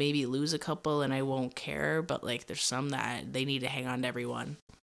 She could maybe lose a couple and I won't care, but like there's some that they need to hang on to everyone.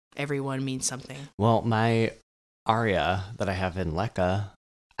 Everyone means something. Well, my Aria that I have in Leca,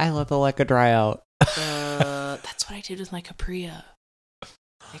 I let the Leca dry out. That's what I did with my Capria.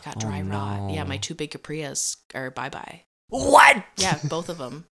 I got dry rot. Yeah, my 2 big Caprias are bye-bye. What? Yeah, both of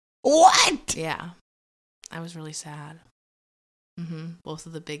them. What? Yeah. I was really sad. Both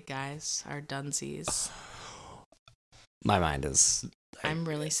of the big guys are dunsies. My mind is... I'm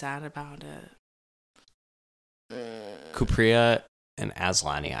really sad about it. Cupria and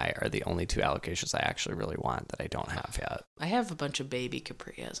Aslanii are the only 2 alocasias I actually really want that I don't have yet. I have a bunch of baby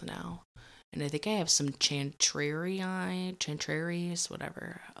Caprias now. And I think I have some Chantraries,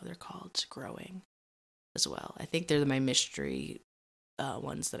 whatever they're called, growing as well. I think they're my mystery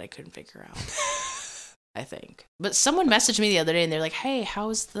ones that I couldn't figure out. I think. But someone messaged me the other day and they're like, hey,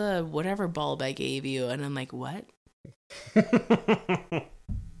 how's the whatever bulb I gave you? And I'm like, what?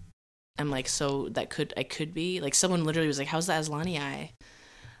 I'm like, so I could be? Like someone literally was like, how's the Aslanii?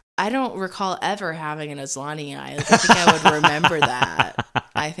 I don't recall ever having an Aslanii. Like, I think I would remember that.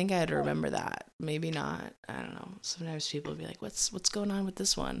 I think I'd remember that. Maybe not. I don't know. Sometimes people would be like, what's going on with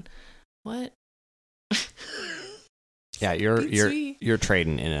this one? What? Yeah, you're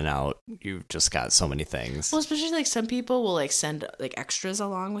trading in and out. You've just got so many things. Well, especially like some people will like send like extras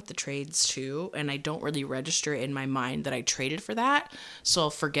along with the trades too, and I don't really register in my mind that I traded for that, so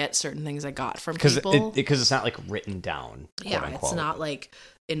I'll forget certain things I got from people because it's not like written down. Yeah, it's not like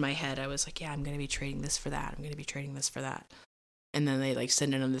in my head I was like, yeah, I'm gonna be trading this for that. I'm gonna be trading this for that, and then they like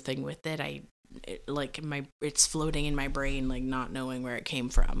send another thing with it. It's floating in my brain, like not knowing where it came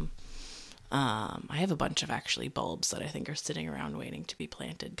from. I have a bunch of actually bulbs that I think are sitting around waiting to be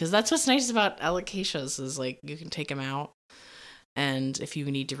planted. Because that's what's nice about alocasias is like you can take them out, and if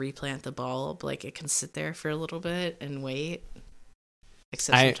you need to replant the bulb, like it can sit there for a little bit and wait.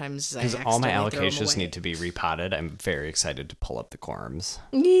 Except sometimes because all my alocasias need to be repotted. I'm very excited to pull up the corms.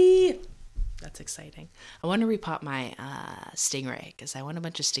 That's exciting. I want to repot my stingray because I want a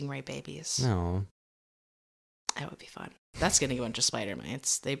bunch of stingray babies. No. That would be fun. That's getting a bunch of spider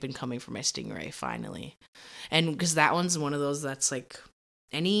mites. They've been coming for my stingray finally. And because that one's one of those that's like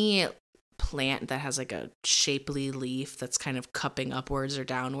any plant that has like a shapely leaf that's kind of cupping upwards or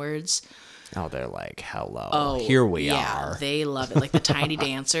downwards. Oh, they're like, hello. Oh, here we are. They love it. Like the tiny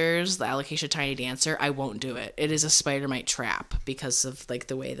dancers, the alocasia tiny dancer, I won't do it. It is a spider mite trap because of like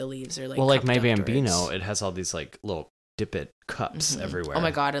the way the leaves are like. Well, like my Bambino, it has all these like little dippet cups everywhere. Oh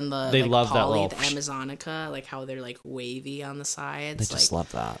my god, and they like, love poly, that little the Amazonica, like how they're like wavy on the sides. They just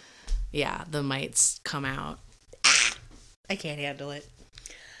love that. Yeah, the mites come out. I can't handle it.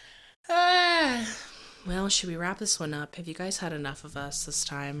 Well, should we wrap this one up? Have you guys had enough of us this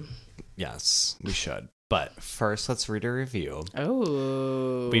time? Yes, we should. But first, let's read a review.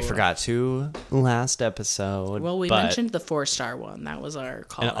 Oh. We forgot to last episode. Well, we mentioned the 4-star one. That was our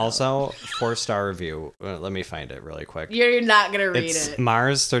call. And also, 4-star review. Let me find it really quick. You're not going to read it's it.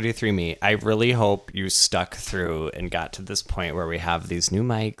 Mars33Me. I really hope you stuck through and got to this point where we have these new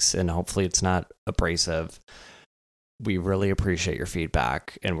mics, and hopefully it's not abrasive. We really appreciate your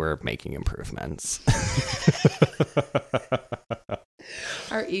feedback, and we're making improvements.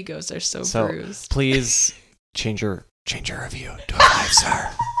 Our egos are so bruised. Please change your review to a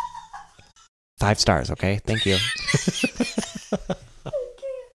 5-star. 5 stars, okay? Thank you.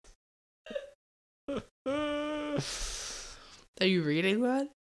 Are you reading that?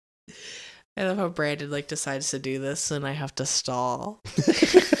 I love how Brandon decides to do this, and I have to stall.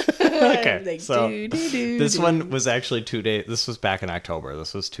 Okay, like, so this one was actually 2 days. This was back in October.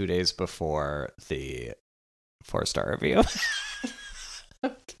 This was 2 days before the 4-star review.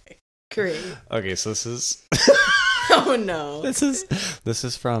 Okay, great. Okay, so this is. Oh no! This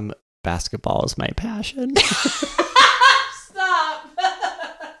is from Basketball Is My Passion. Stop.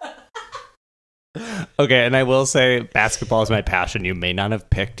 Okay, and I will say basketball is my passion. You may not have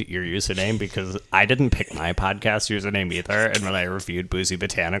picked your username because I didn't pick my podcast username either. And when I reviewed Boozy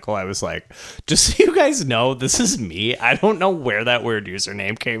Botanical, I was like, just so you guys know, this is me. I don't know where that weird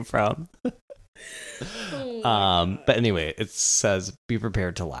username came from. But anyway, it says, be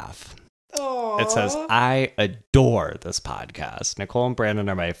prepared to laugh. Aww. It says, I adore this podcast. Nicole and Brandon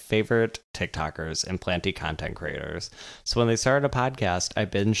are my favorite TikTokers and planty content creators. So when they started a podcast, I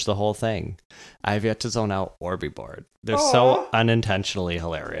binged the whole thing. I have yet to zone out or be bored. They're so unintentionally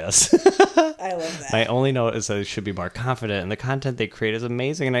hilarious. I love that. My only note is that they should be more confident, and the content they create is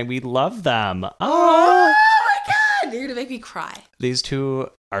amazing, and we love them. Oh my God, you're going to make me cry. These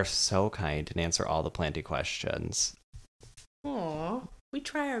two are so kind and answer all the planty questions. Aw. We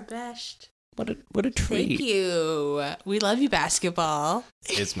try our best. What a treat. Thank you. We love you, basketball.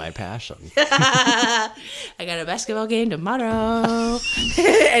 It's my passion. I got a basketball game tomorrow.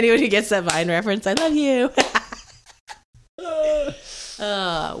 Anyone who gets that Vine reference, I love you.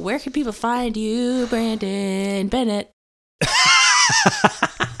 Where can people find you, Brandon Bennett?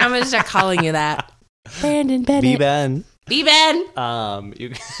 I'm going to start calling you that. Brandon Bennett. B-Ben. B-Ben.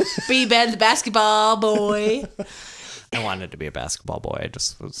 You B-Ben, the basketball boy. I wanted to be a basketball boy. I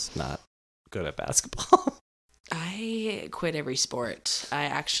just was not good at basketball. I quit every sport.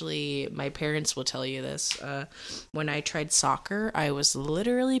 My parents will tell you this. When I tried soccer, I was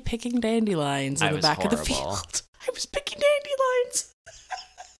literally picking dandelions in the back of the field. I was picking dandelions.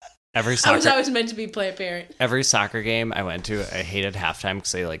 I was always meant to be play parent. Every soccer game I went to, I hated halftime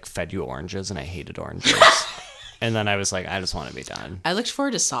because they fed you oranges, and I hated oranges. And then I was like, I just want to be done. I looked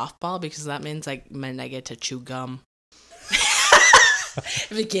forward to softball because that meant I get to chew gum.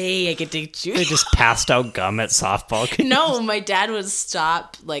 I'm like, yay, I get to chew. They just passed out gum at softball games. No, my dad would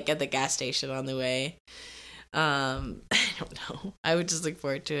stop at the gas station on the way. I don't know. I would just look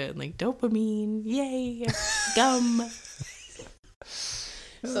forward to it and dopamine, yay, gum.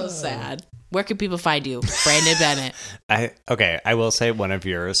 So sad. Where can people find you, Brandon Bennett? I will say one of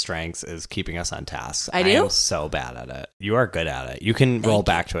your strengths is keeping us on task. I do? I am so bad at it. You are good at it. You can roll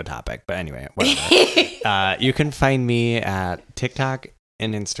back to a topic, but anyway, whatever. You can find me at TikTok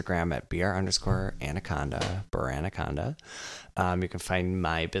and Instagram at BR_Anaconda, Buranaconda. You can find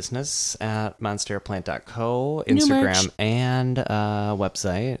my business at monsterplant.co, Instagram and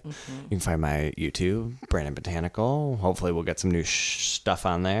website. Mm-hmm. You can find my YouTube, Brandon Botanical. Hopefully we'll get some new stuff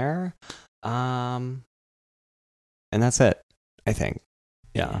on there. And that's it, I think.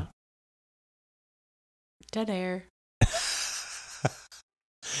 Yeah. Dead air.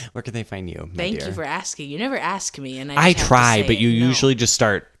 Where can they find you? Thank you for asking. You never ask me, and I try, but you usually just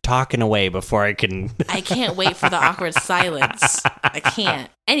start talking away before I can. I can't wait for the awkward silence. I can't.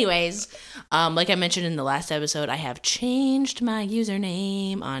 Anyways, like I mentioned in the last episode, I have changed my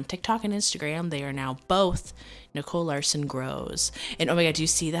username on TikTok and Instagram. They are now both Nicole Larson Grows. And oh my God, do you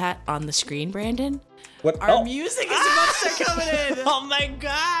see that on the screen, Brandon? What? Our music is about to start coming in. Oh my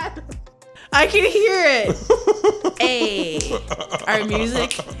God. I can hear it. Hey, our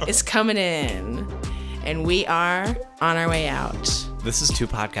music is coming in, and we are on our way out. This is 2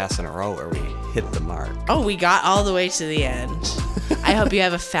 podcasts in a row where we hit the mark. Oh, we got all the way to the end. I hope you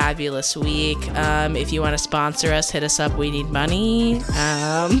have a fabulous week. If you want to sponsor us, hit us up. We need money.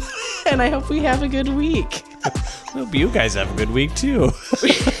 And I hope we have a good week. I hope you guys have a good week, too.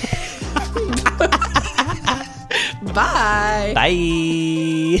 Bye.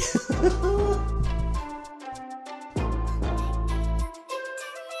 Bye.